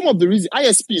 So some of the reasons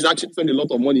ISPs actually spend a lot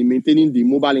of money maintaining the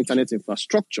mobile internet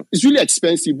infrastructure. It's really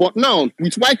expensive. But now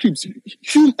with Wicrypt,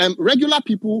 regular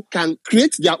people can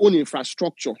create their own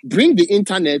infrastructure, bring the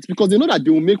internet, because they know that they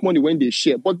will make money when they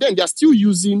share. But then they're still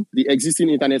using the existing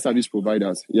internet service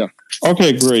providers. Yeah.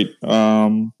 Okay, great.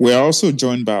 We're also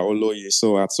joined by Oloye,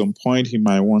 so at some point he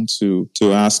might want to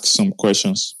ask some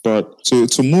questions. But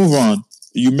to move on,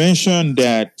 you mentioned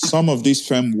that some of these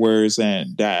firmwares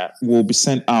that will be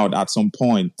sent out at some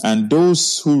point, and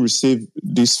those who receive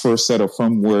this first set of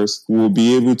firmwares will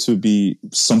be able to be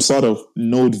some sort of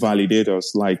node validators,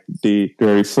 like they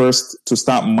are first to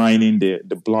start mining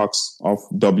the blocks of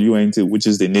WNT, which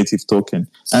is the native token.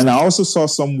 And I also saw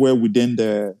somewhere within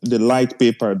the light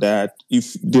paper that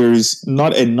if there is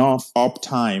not enough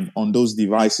uptime on those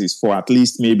devices for at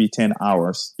least maybe 10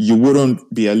 hours, you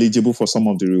wouldn't be eligible for some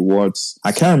of the rewards.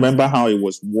 I can't remember how it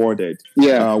was worded.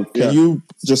 Yeah. Can you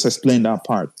just explain that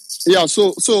part? Yeah,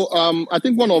 so I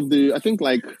think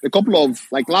like a couple of,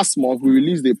 like last month, we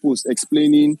released a post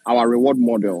explaining our reward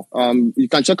model. You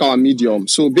can check our Medium.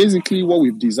 So basically what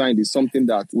we've designed is something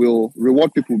that will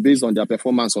reward people based on their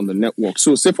performance on the network.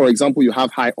 So say, for example, you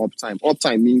have high uptime.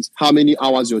 Uptime means how many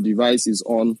hours your device is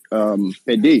on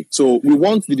per day. So we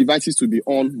want the devices to be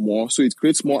on more, so it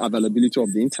creates more availability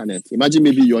of the internet. Imagine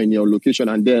maybe you're in your location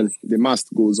and then the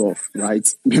mast goes off, right?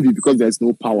 Maybe because there's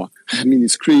no power.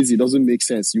 It's crazy. It doesn't make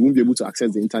sense. You won't won't be able to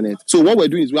access the internet. So what we're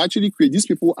doing is we actually create, these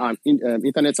people are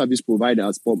internet service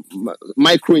providers, but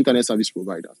micro internet service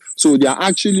providers. So they are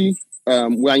actually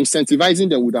we are incentivizing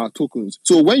them with our tokens.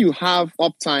 So when you have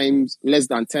uptimes less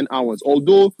than 10 hours,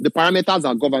 although the parameters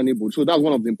are governable, so that's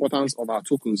one of the importance of our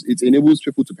tokens. It enables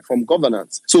people to perform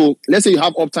governance. So let's say you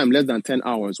have uptime less than 10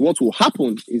 hours. What will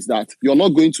happen is that you're not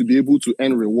going to be able to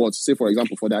earn rewards, say for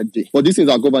example, for that day. But these things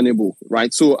are governable,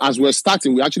 right? So as we're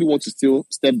starting, we actually want to still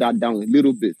step that down a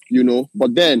little bit,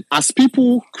 But then as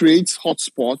people create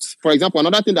hotspots, for example,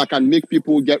 another thing that can make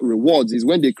people get rewards is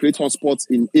when they create hotspots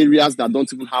in areas that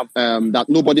don't even have that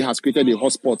nobody has created a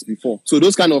hotspot before. So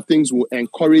those kind of things will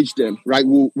encourage them, right?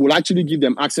 Will actually give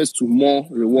them access to more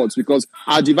rewards because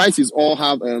our devices all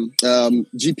have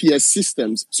GPS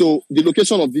systems. So the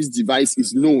location of this device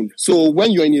is known. So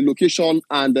when you're in a location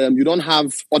and you don't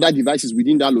have other devices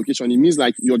within that location, it means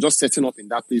like you're just setting up in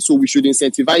that place. So we should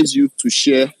incentivize you to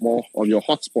share more of your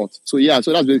hotspot. So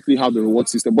so that's basically how the reward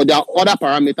system. But there are other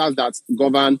parameters that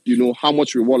govern, how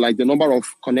much reward, like the number of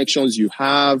connections you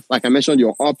have. Like I mentioned,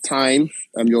 your uptime,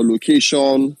 your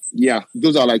location. Yeah,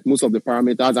 those are like most of the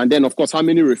parameters. And then, of course, how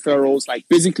many referrals, like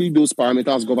basically those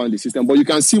parameters govern the system. But you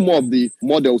can see more of the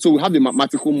model. So we have the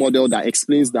mathematical model that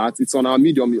explains that. It's on our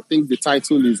Medium. I think the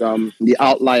title is the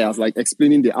outliers, like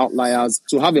explaining the outliers.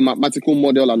 So have a mathematical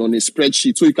model and on a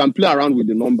spreadsheet. So you can play around with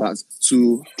the numbers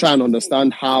to try and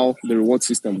understand how the reward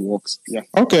system works. Yeah.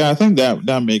 Okay, I think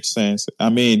that makes sense. I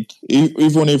mean,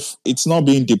 even if it's not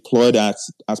being deployed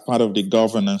as part of the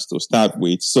governance to start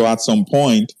with, so at some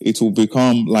point it will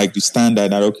become like the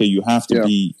standard that, okay, you have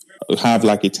to have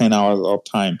like a 10 hours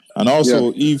uptime. And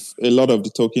also, if a lot of the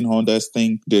token holders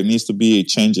think there needs to be a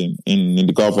change in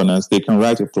the governance, they can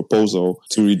write a proposal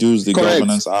to reduce the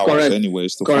governance hours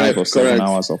anyways to 5 or 7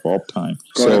 hours of uptime.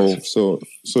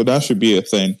 So that should be a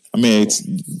thing. I mean,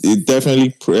 it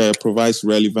definitely provides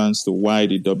relevance to why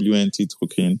the WNT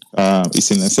token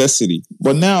is a necessity.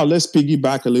 But now let's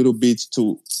piggyback a little bit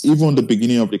to even the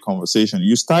beginning of the conversation.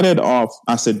 You started off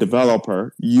as a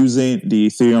developer using the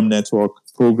Ethereum network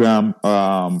program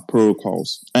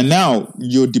protocols. And now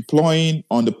you're deploying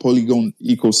on the Polygon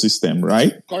ecosystem,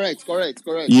 right? Correct.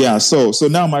 Yeah. So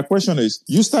now my question is,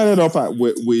 you started off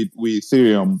with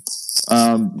Ethereum.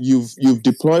 You've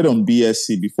deployed on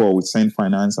BSC before with Xend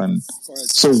Finance, and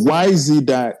so why is it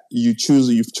that you've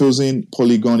chosen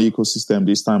Polygon ecosystem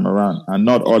this time around and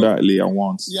not other layer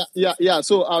ones? Yeah.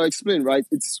 So I'll explain. Right,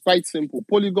 it's quite simple.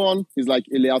 Polygon is like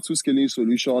a layer 2 scaling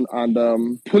solution,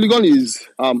 and Polygon is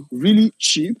really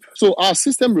cheap. So our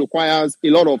system requires a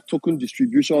lot of token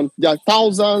distribution. There are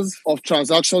thousands of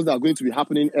transactions that are going to be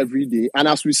happening every day, and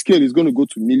as we scale, it's going to go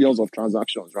to millions of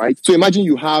transactions. Right. So imagine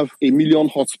you have a million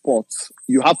hotspots.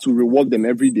 You have to reward them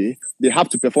every day. They have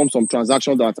to perform some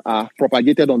transactions that are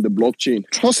propagated on the blockchain.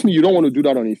 Trust me, you don't want to do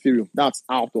that on Ethereum. That's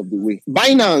out of the way.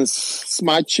 Binance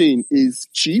Smart Chain is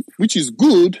cheap, which is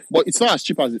good, but it's not as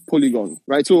cheap as Polygon,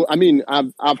 right? So, I mean,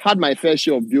 I've had my fair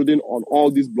share of building on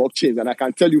all these blockchains, and I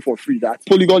can tell you for free that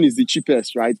Polygon is the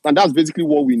cheapest, right? And that's basically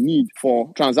what we need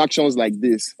for transactions like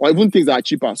this, or even things that are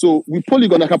cheaper. So with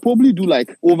Polygon, I can probably do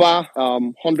like over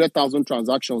 100,000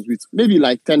 transactions with maybe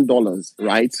like $10,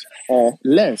 right? Or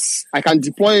less. I can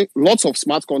deploy lots of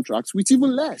smart contracts with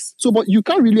even less. So, but you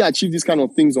can't really achieve these kind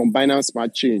of things on Binance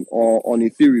Smart Chain or on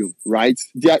Ethereum, right?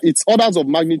 It's orders of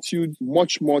magnitude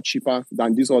much more cheaper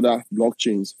than these other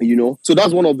blockchains, So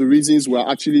that's one of the reasons we're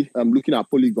actually looking at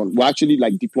Polygon. We're actually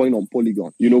like deploying on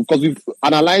Polygon, because we've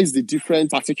analyzed the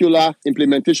different particular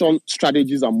implementation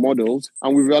strategies and models,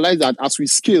 and we realized that as we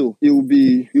scale, it will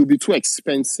be too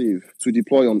expensive to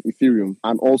deploy on Ethereum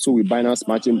and also with Binance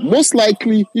Smart Chain. Most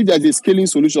likely, if there's a scaling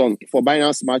solution for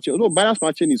Binance Smart Chain, although Binance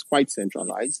Smart Chain is quite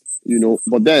centralized,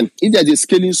 but then if there's a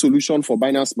scaling solution for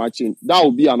Binance Smart Chain, that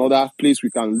will be another place we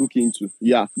can look into.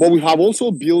 Yeah. But we have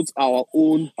also built our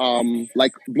own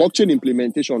like blockchain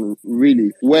implementation,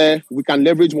 really, where we can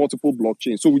leverage multiple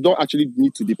blockchains. So we don't actually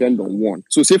need to depend on one.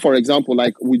 So say, for example,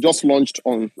 like we just launched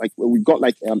on, like we got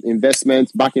like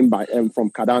investment backing by from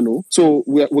Cardano. So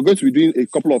we're going to be doing a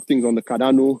couple of things on the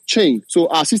Cardano chain. So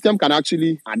our system can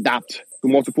actually adapt to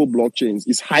multiple blockchains.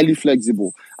 It's highly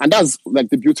flexible. And that's like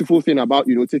the beautiful thing about,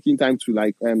 taking time to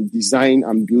like design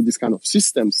and build this kind of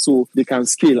systems so they can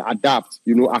scale, adapt,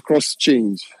 across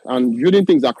chains. And building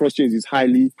things across chains is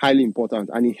highly, highly important,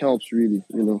 and it helps really,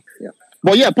 yeah.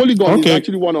 But yeah, Polygon is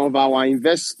actually one of our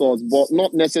investors, but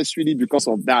not necessarily because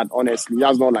of that, honestly.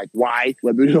 That's not like why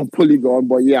we're building on Polygon.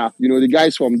 But yeah, the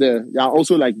guys from there, they are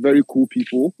also like very cool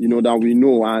people, that we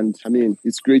know. And I mean,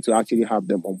 it's great to actually have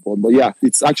them on board. But yeah,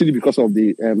 it's actually because of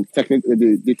the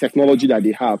the technology that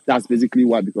they have. That's basically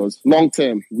why, because long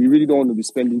term, we really don't want to be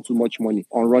spending too much money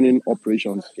on running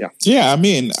operations. Yeah. Yeah, I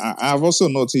mean, I've also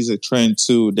noticed a trend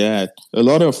too that a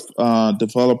lot of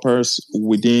developers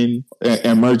within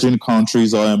emerging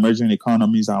countries or emerging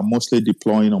economies are mostly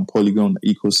deploying on Polygon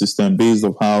ecosystem based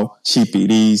on how cheap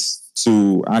it is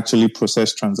to actually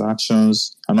process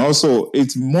transactions. And also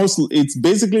it's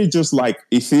basically just like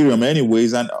Ethereum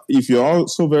anyways. And if you're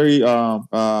also very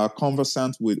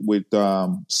conversant with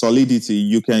Solidity,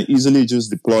 you can easily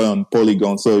just deploy on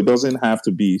Polygon. So it doesn't have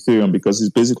to be Ethereum because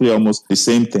it's basically almost the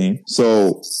same thing.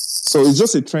 So it's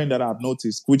just a trend that I've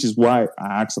noticed, which is why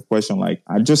I asked a question. Like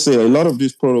I just say a lot of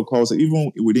these protocols,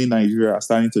 even within Nigeria, are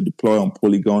starting to deploy on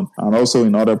Polygon and also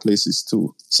in other places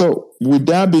too. So with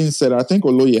that being said, I think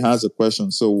Oloye has a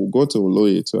question. So we'll go to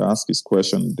Oloye to ask his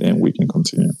question, then we can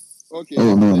continue. Okay.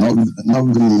 Oh, no,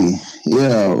 not really.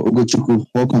 Yeah, Ugochukwu,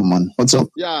 welcome, man. What's up?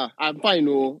 Yeah, I'm fine.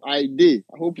 I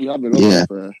hope we have a lot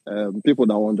of people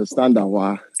that will understand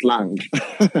our slang.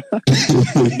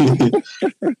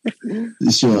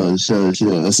 Sure.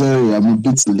 Sorry, I'm a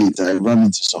bit late. I ran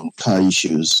into some car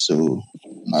issues, so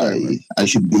I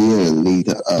should be here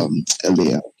later,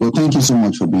 earlier. Well, thank you so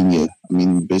much for being here. I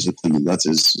mean, basically, that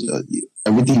is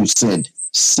everything you said.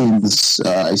 Since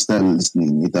I started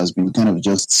listening, it has been kind of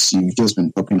you've just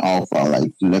been talking alpha,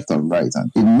 like left and right.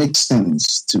 And it makes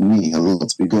sense to me a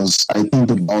lot because I think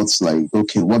about like,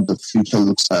 okay, what the future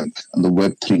looks like on the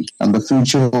Web3. And the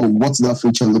future, what that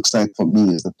future looks like for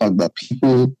me is the fact that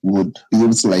people would be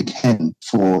able to like hen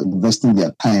for investing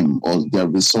their time or their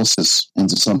resources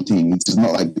into something. It is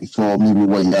not like before, maybe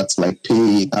where you had to like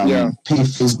pay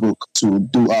Facebook to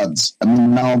do ads. I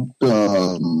mean, now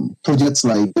projects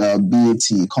like BAT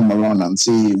come around and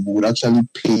say we would actually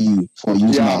pay you for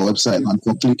using our website and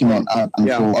for clicking on ad and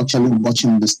for actually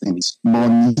watching these things. But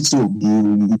on YouTube,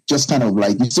 you just kind of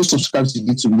like, you still subscribe to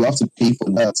YouTube, you have to pay for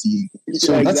that.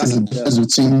 That is the difference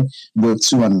between Web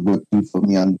 2 and Web 3 for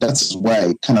me. And that is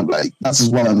why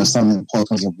I understand the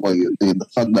importance of what you're doing. The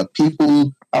fact that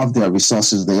people have their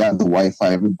resources, they have the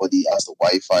Wi-Fi, everybody has the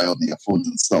Wi-Fi on their phones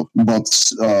and stuff. But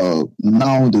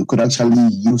now they could actually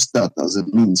use that as a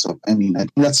means of earning. I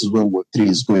think that is where Web3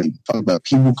 is going. The fact that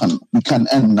people can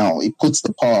earn now. It puts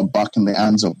the power back in the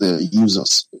hands of the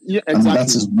users. Yeah, exactly. And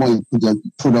that is what the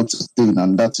product is doing,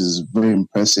 and that is very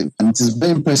impressive. And it is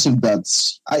very impressive that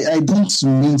I don't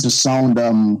mean to sound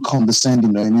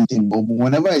condescending or anything, but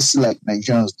whenever I see like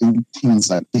Nigerians doing things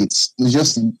like this, it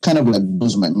just kind of like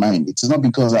blows my mind. It is not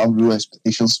because I have low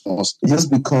expectations for us, just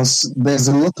because there's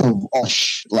a lot of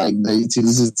ush. Like it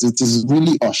is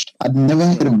really ush. I'd never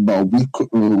heard about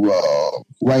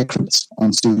Wicrypt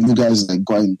until you guys like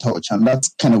got in touch, and that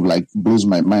kind of like blows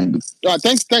my mind.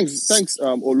 Thanks,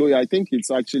 Oloye. I think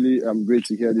it's actually great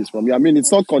to hear this from you. I mean,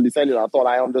 it's not condescending at all.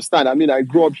 I understand. I mean, I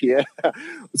grew up here,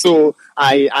 so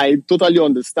I totally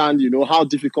understand. How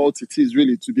difficult it is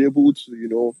really to be able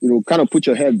to kind of put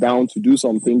your head down to do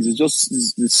some things.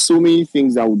 There's so many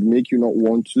things that would make you not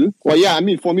want to. Well, yeah, I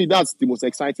mean, for me, that's the most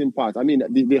exciting part. I mean,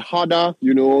 the harder,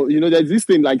 there's this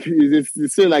thing like they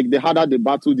say, like the harder the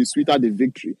battle, the sweeter the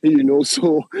victory.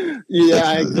 So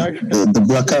yeah, exactly. The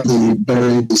blacker the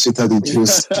berry, the sweeter the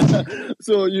juice.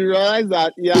 So you realize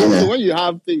that, so when you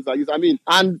have things like this, I mean,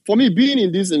 and for me, being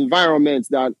in this environment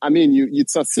that, I mean,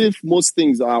 it's as if most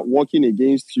things are working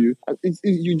against you. It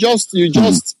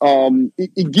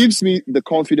gives me the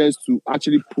confidence to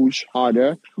actually push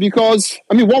harder because,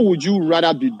 I mean, what would you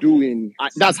rather be doing?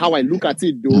 That's how I look at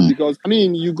it though, because, I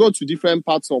mean, you go to different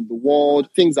parts of the world,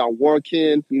 things are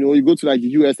working, you go to like the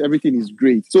US, everything is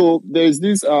great. So there's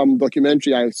this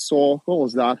documentary I saw, what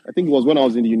was that? I think it was when I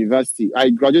was in the university. I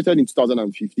graduated in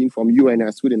 2015 from UN, I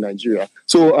school in Nigeria.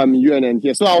 So UNN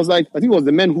here. So I was like, I think it was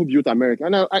The Men Who Built America.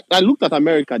 And I looked at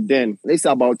America then, let's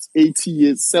say about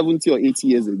 70 or 80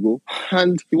 years ago.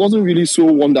 And it wasn't really so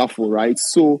wonderful, right?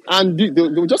 So, and there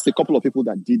were just a couple of people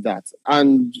that did that.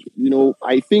 And,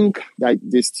 I think that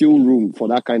there's still room for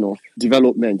that kind of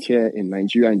development here in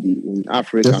Nigeria and in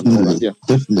Africa.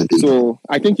 Definitely. So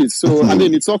I think it's I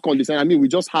mean, it's not condescending. I mean, we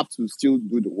just have to still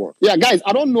do the work. Yeah, guys,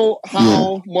 I don't know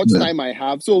how much time I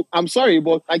have. So I'm sorry,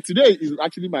 but like today is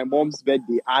actually my mom's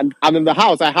birthday, and I'm in the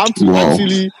house. I have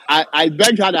to I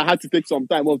begged her that I had to take some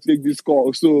time off to take this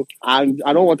call. So, and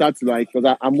I don't want her to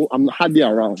because I'm hardly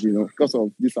around, because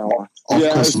of this hour. Of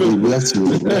course, we have to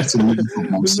leave it.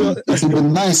 It would be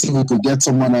nice if we could get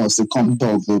someone else to come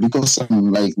talk, though, because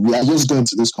we are just going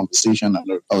to this conversation,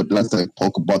 and I would like to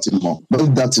talk about it more. But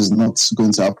if that is not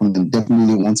going to happen, then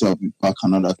definitely want to have you back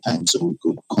another time so we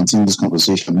could continue this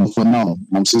conversation. But for now,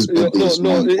 Mom's birthday is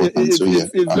more important. It's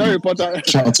very important.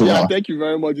 Thank you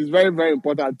very much. It's very, very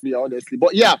important to me, honestly.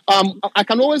 But I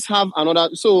can always have another.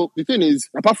 So the thing is,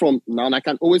 apart from now, I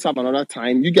can always have another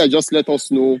time. You guys just let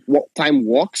us know what time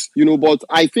works, But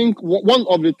I think one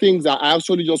of the things that I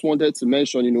actually just wanted to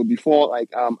mention, before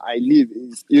I leave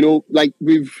is,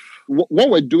 what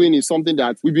we're doing is something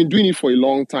that we've been doing it for a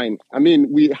long time. I mean,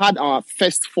 we had our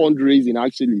first fundraising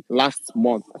actually last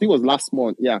month. I think it was last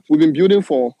month. Yeah. We've been building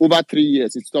for over 3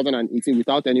 years in 2018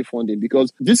 without any funding,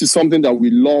 because this is something that we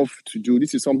love to do.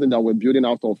 This is something that we're building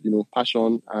out of,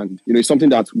 passion, and, it's something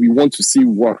that we want to see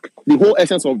work. The whole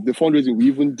essence of the fundraising we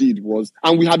even did was,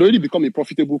 and we had already become a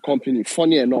profitable company,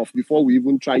 funny enough, before we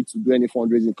even tried to do any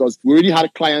fundraising, because we already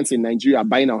had clients in Nigeria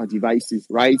buying our devices,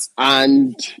 right?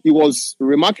 And it was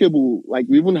remarkable. Like,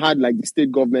 we even had the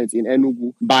state government in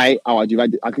Enugu buy our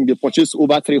device. I think they purchased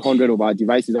over 300 of our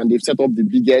devices, and they've set up the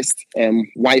biggest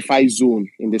Wi-Fi zone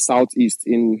in the southeast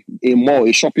in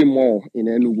a shopping mall in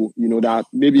Enugu. That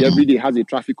maybe every day has a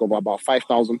traffic of about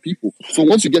 5,000 people. So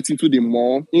once you get into the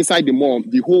mall, inside the mall,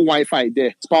 the whole Wi-Fi there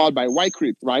is powered by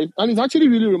Wicrypt, right? And it's actually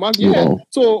really remarkable. Yeah.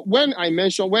 So when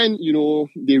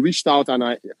they reached out, and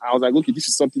I was like, okay, this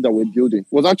is something that we're building. It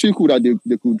was actually cool that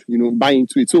they could buy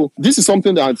into it. So this is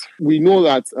something that we know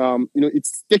that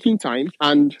it's taking time,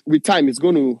 and with time it's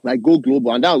going to go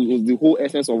global, and that was the whole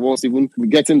essence of us even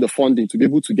getting the funding to be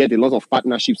able to get a lot of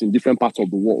partnerships in different parts of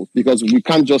the world, because we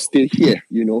can't just stay here.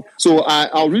 So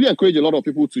I'll really encourage a lot of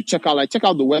people to check out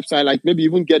the website, maybe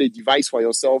even get a device for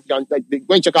yourself. You can,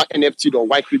 go and check out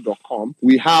nft.wicrypt.com.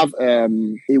 We have a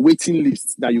waiting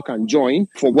list that you can join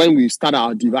for when we start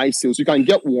our device sales. You can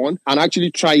get one and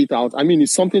actually try it out. I mean,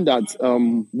 it's something that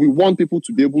we want people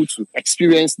to be able to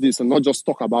experience this and not just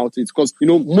talk about it, because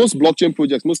most blockchain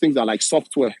projects, most things are like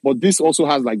software, but this also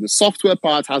has the software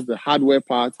part, has the hardware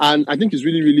part, and I think it's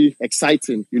really, really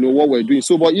exciting what we're doing.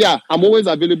 So, but yeah, I'm always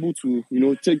available to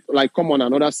come on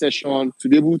another session to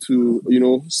be able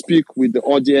to speak with the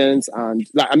audience, and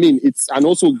and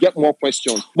also get more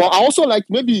questions. But I also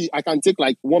maybe I can take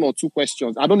 1 or 2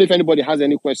 questions. I don't know if anybody has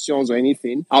any questions or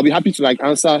anything. I'll be happy to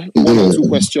answer 1 or 2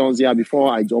 questions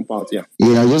before I jump out. Yeah,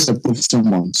 I just approve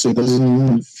someone, so it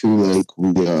doesn't feel like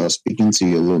we are speaking to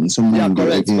you alone. Someone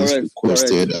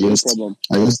requested. I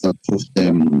just approved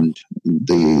them, and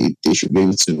they should be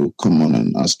able to come on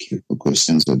and ask you for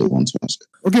questions that they want to ask.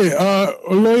 Okay,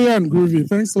 Oloya and Groovy,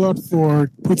 thanks a lot for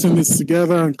putting this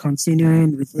together and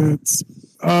continuing with it.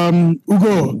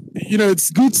 Ugo,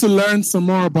 it's good to learn some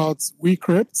more about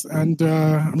Wicrypt, and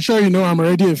I'm sure I'm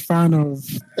already a fan of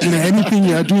anything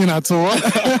you're doing at all.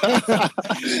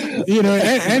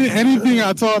 Anything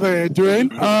at all that you're doing.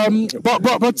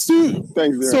 But two.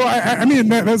 Thanks, so I mean,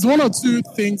 there's 1 or 2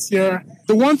 things here.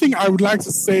 The one thing I would like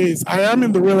to say is I am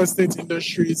in the real estate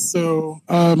industry, so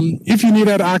if you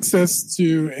needed access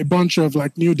to a bunch of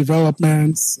new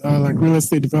developments, real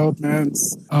estate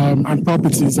developments and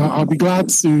properties, I'll be glad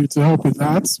to help with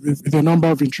that, with a number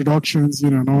of introductions,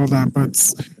 and all that. But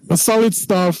solid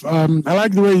stuff. I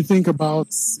like the way you think about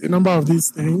a number of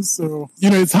these things. So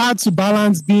it's hard to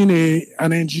balance being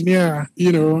an engineer,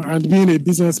 and being a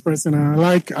business person. And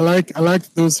I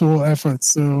like those whole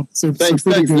efforts. So thanks,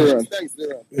 Zera.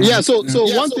 Yeah. So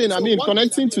one thing,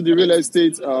 connecting to the real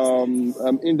estate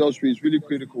industry is really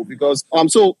critical, because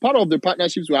so part of the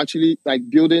partnerships we're actually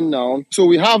building now. So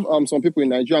we have some people in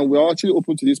Nigeria, and we're actually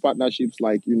open to these partnerships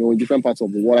in different parts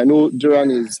of the world. I know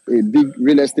Duran is a big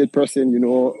real estate person,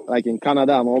 in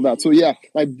Canada and all that. So yeah,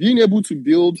 being able to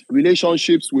build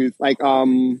relationships with part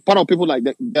of people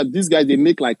that these guys, they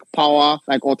make power,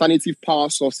 alternative power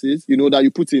sources, that you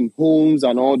put in homes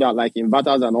and all that,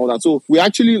 inverters and all that. So we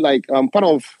actually part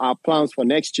of our plans for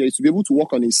next year is to be able to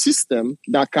work on a system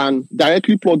that can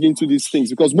directly plug into these things,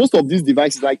 because most of these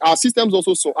devices, our system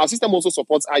also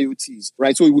supports IoTs,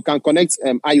 right? So we can connect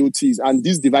IoTs, and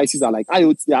these devices are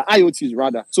IoT, they are IoTs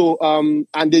rather. So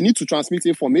and they need to transmit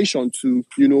information to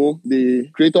the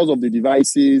creators of the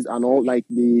devices and all,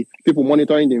 the people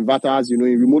monitoring the inverters, in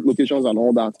remote locations and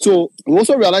all that. So we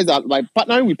also realize that by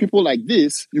partnering with people like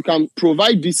this, you can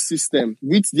provide this system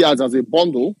with theirs as a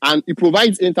bundle, and it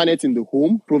provides internet in the the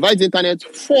home, provides internet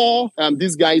for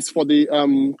these guys, for the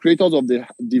creators of the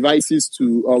devices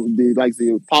to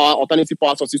the alternative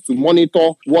power sources to monitor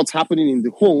what's happening in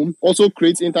the home. Also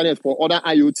creates internet for other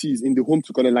IoTs in the home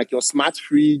to connect, like your smart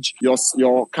fridge,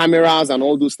 your cameras, and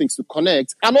all those things to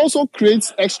connect. And also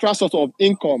creates extra sort of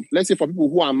income. Let's say for people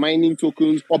who are mining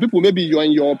tokens, or people maybe you're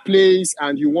in your place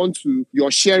and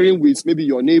you're sharing with maybe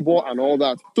your neighbor and all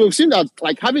that. So we've seen that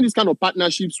like having these kind of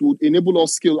partnerships would enable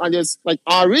us scale. And just like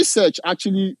our research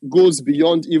actually goes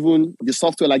beyond even the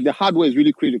software. Like the hardware is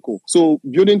really critical. So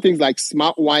building things like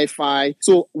smart Wi-Fi.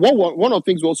 So one of the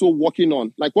things we're also working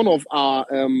on, like one of our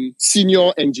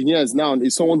senior engineers now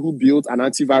is someone who built an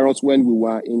antivirus when we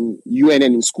were in UNN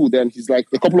in school. Then he's like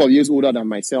a couple of years older than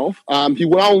myself.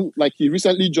 He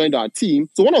recently joined our team.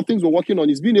 So one of the things we're working on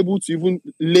is being able to even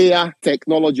layer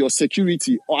technology or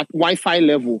security at Wi-Fi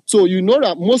level. So you know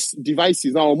that most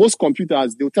devices now, most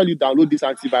computers, they'll tell you download this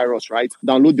antivirus, right?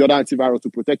 Download the other antivirus to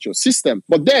protect your system.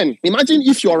 But then imagine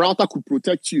if your router could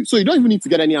protect you. So you don't even need to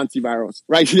get any antivirus,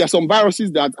 right? There are some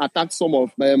viruses that attack some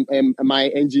of my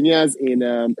engineers in,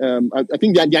 I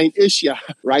think they're in Asia,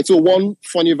 right? So one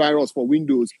funny virus for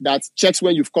Windows that checks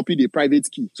when you've copied a private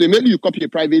key. So immediately you copy a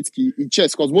private key, it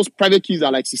checks, because most private keys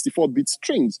are like 64-bit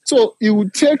strings. So it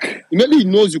would take, immediately it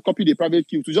knows you copied a private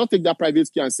key, to just take that private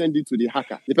key and send it to the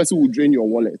hacker. The person will drain your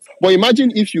wallet. But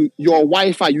imagine if your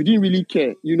Wi-Fi, you didn't really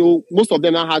care. You know, most of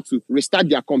them now had to restart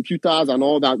their computers and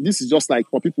all that. This is just like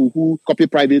for people who copy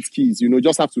private keys, you know,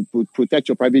 just have to protect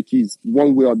your private keys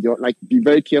one way or the other. Like be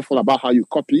very careful about how you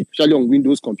copy, especially on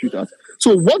Windows computers.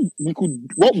 So what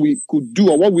we could do,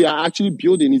 or what we are actually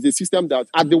building, is a system that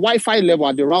at the Wi-Fi level,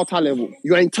 at the router level,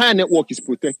 your entire network is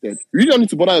protected. You really don't need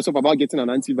to bother yourself about getting an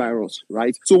antivirus,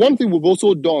 right? So one thing we've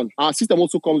also done, our system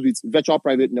also comes with virtual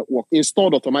private network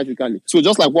installed automatically. So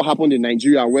just like what happened in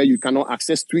Nigeria, where you cannot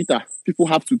access Twitter, people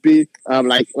have to pay.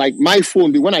 Like my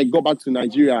phone, when I got back to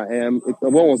Nigeria, when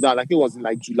was that? Like it was in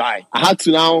like July. I had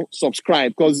to now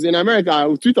subscribe, because in America,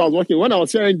 Twitter was working. When I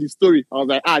was sharing the story, I was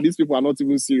like, these people are not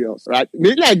even serious, right?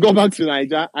 Maybe I got back to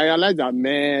Nigeria, I realized that,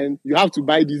 man, you have to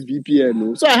buy this VPN.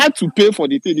 No? So I had to pay for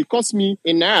the thing. It cost me,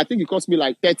 in Naira, I think it cost me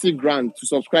like 30 grand to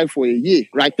subscribe for a year,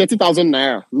 right? 30,000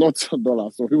 Naira, not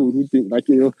dollars. So people who think like,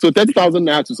 so 30,000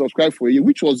 Naira to subscribe for a year,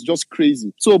 which was just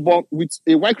crazy. So, but with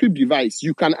a Wicrypt device,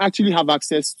 you can actually have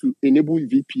access to enable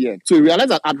VPN. So you realize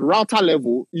that at router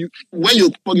level, when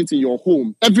you plug it in your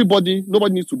home, nobody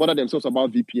needs to bother themselves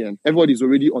about VPN. Everybody is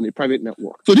already on a private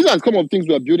network. So these are some of the things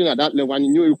we are building at that level,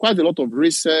 and it requires a lot of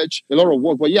research, a lot of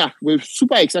work. But yeah, we're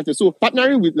super excited. So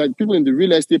partnering with like people in the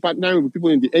real estate, partnering with people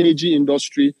in the energy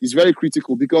industry is very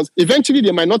critical, because eventually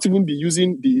they might not even be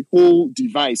using the whole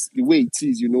device the way it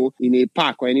is, in a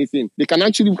pack or anything. We can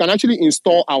actually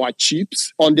install our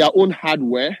chips on their own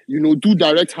hardware, do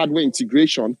direct hardware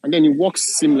integration, and then it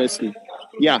works seamlessly.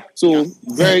 Yeah, so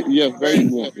very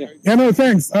good. Yeah, no,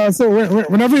 thanks. So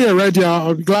whenever you're ready,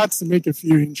 I'll be glad to make a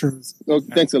few intros.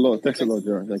 Thanks a lot,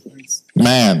 Gerard. Thank you.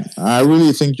 Man, I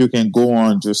really think you can go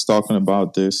on just talking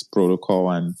about this protocol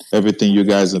and everything you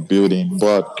guys are building.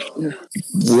 But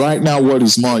right now, what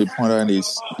is more important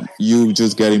is you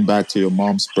just getting back to your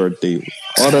mom's birthday.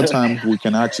 Other times, we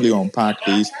can actually unpack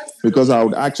this, because I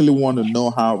would actually want to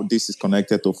know how this is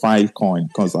connected to Filecoin,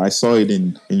 because I saw it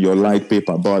in your light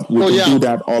paper. But we can do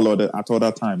that at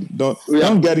other time.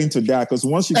 Don't get into that, because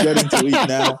once you get into it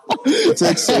now, it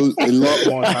takes a lot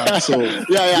more time. So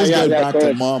just get back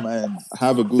to mom and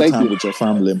have a good time with your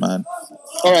family, man.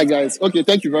 All right, guys. Okay,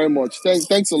 thank you very much.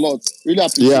 Thanks a lot. Really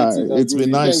appreciate it. Yeah, it's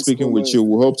been nice speaking with you.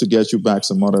 We hope to get you back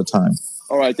some other time.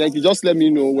 All right, thank you. Just let me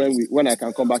know when I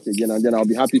can come back again, and then I'll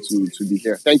be happy to be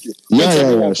here. Thank you.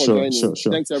 Sure.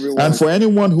 Thanks, everyone. And for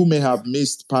anyone who may have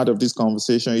missed part of this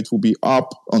conversation, it will be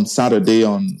up on Saturday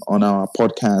on our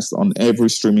podcast on every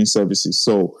streaming services,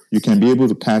 so you can be able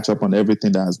to catch up on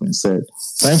everything that has been said.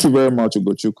 Thank you very much,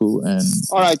 Ugochukwu. And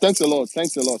all right, thanks a lot.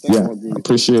 Thanks for being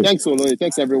appreciate it. Thanks, Olori.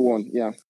 Thanks, everyone. Yeah.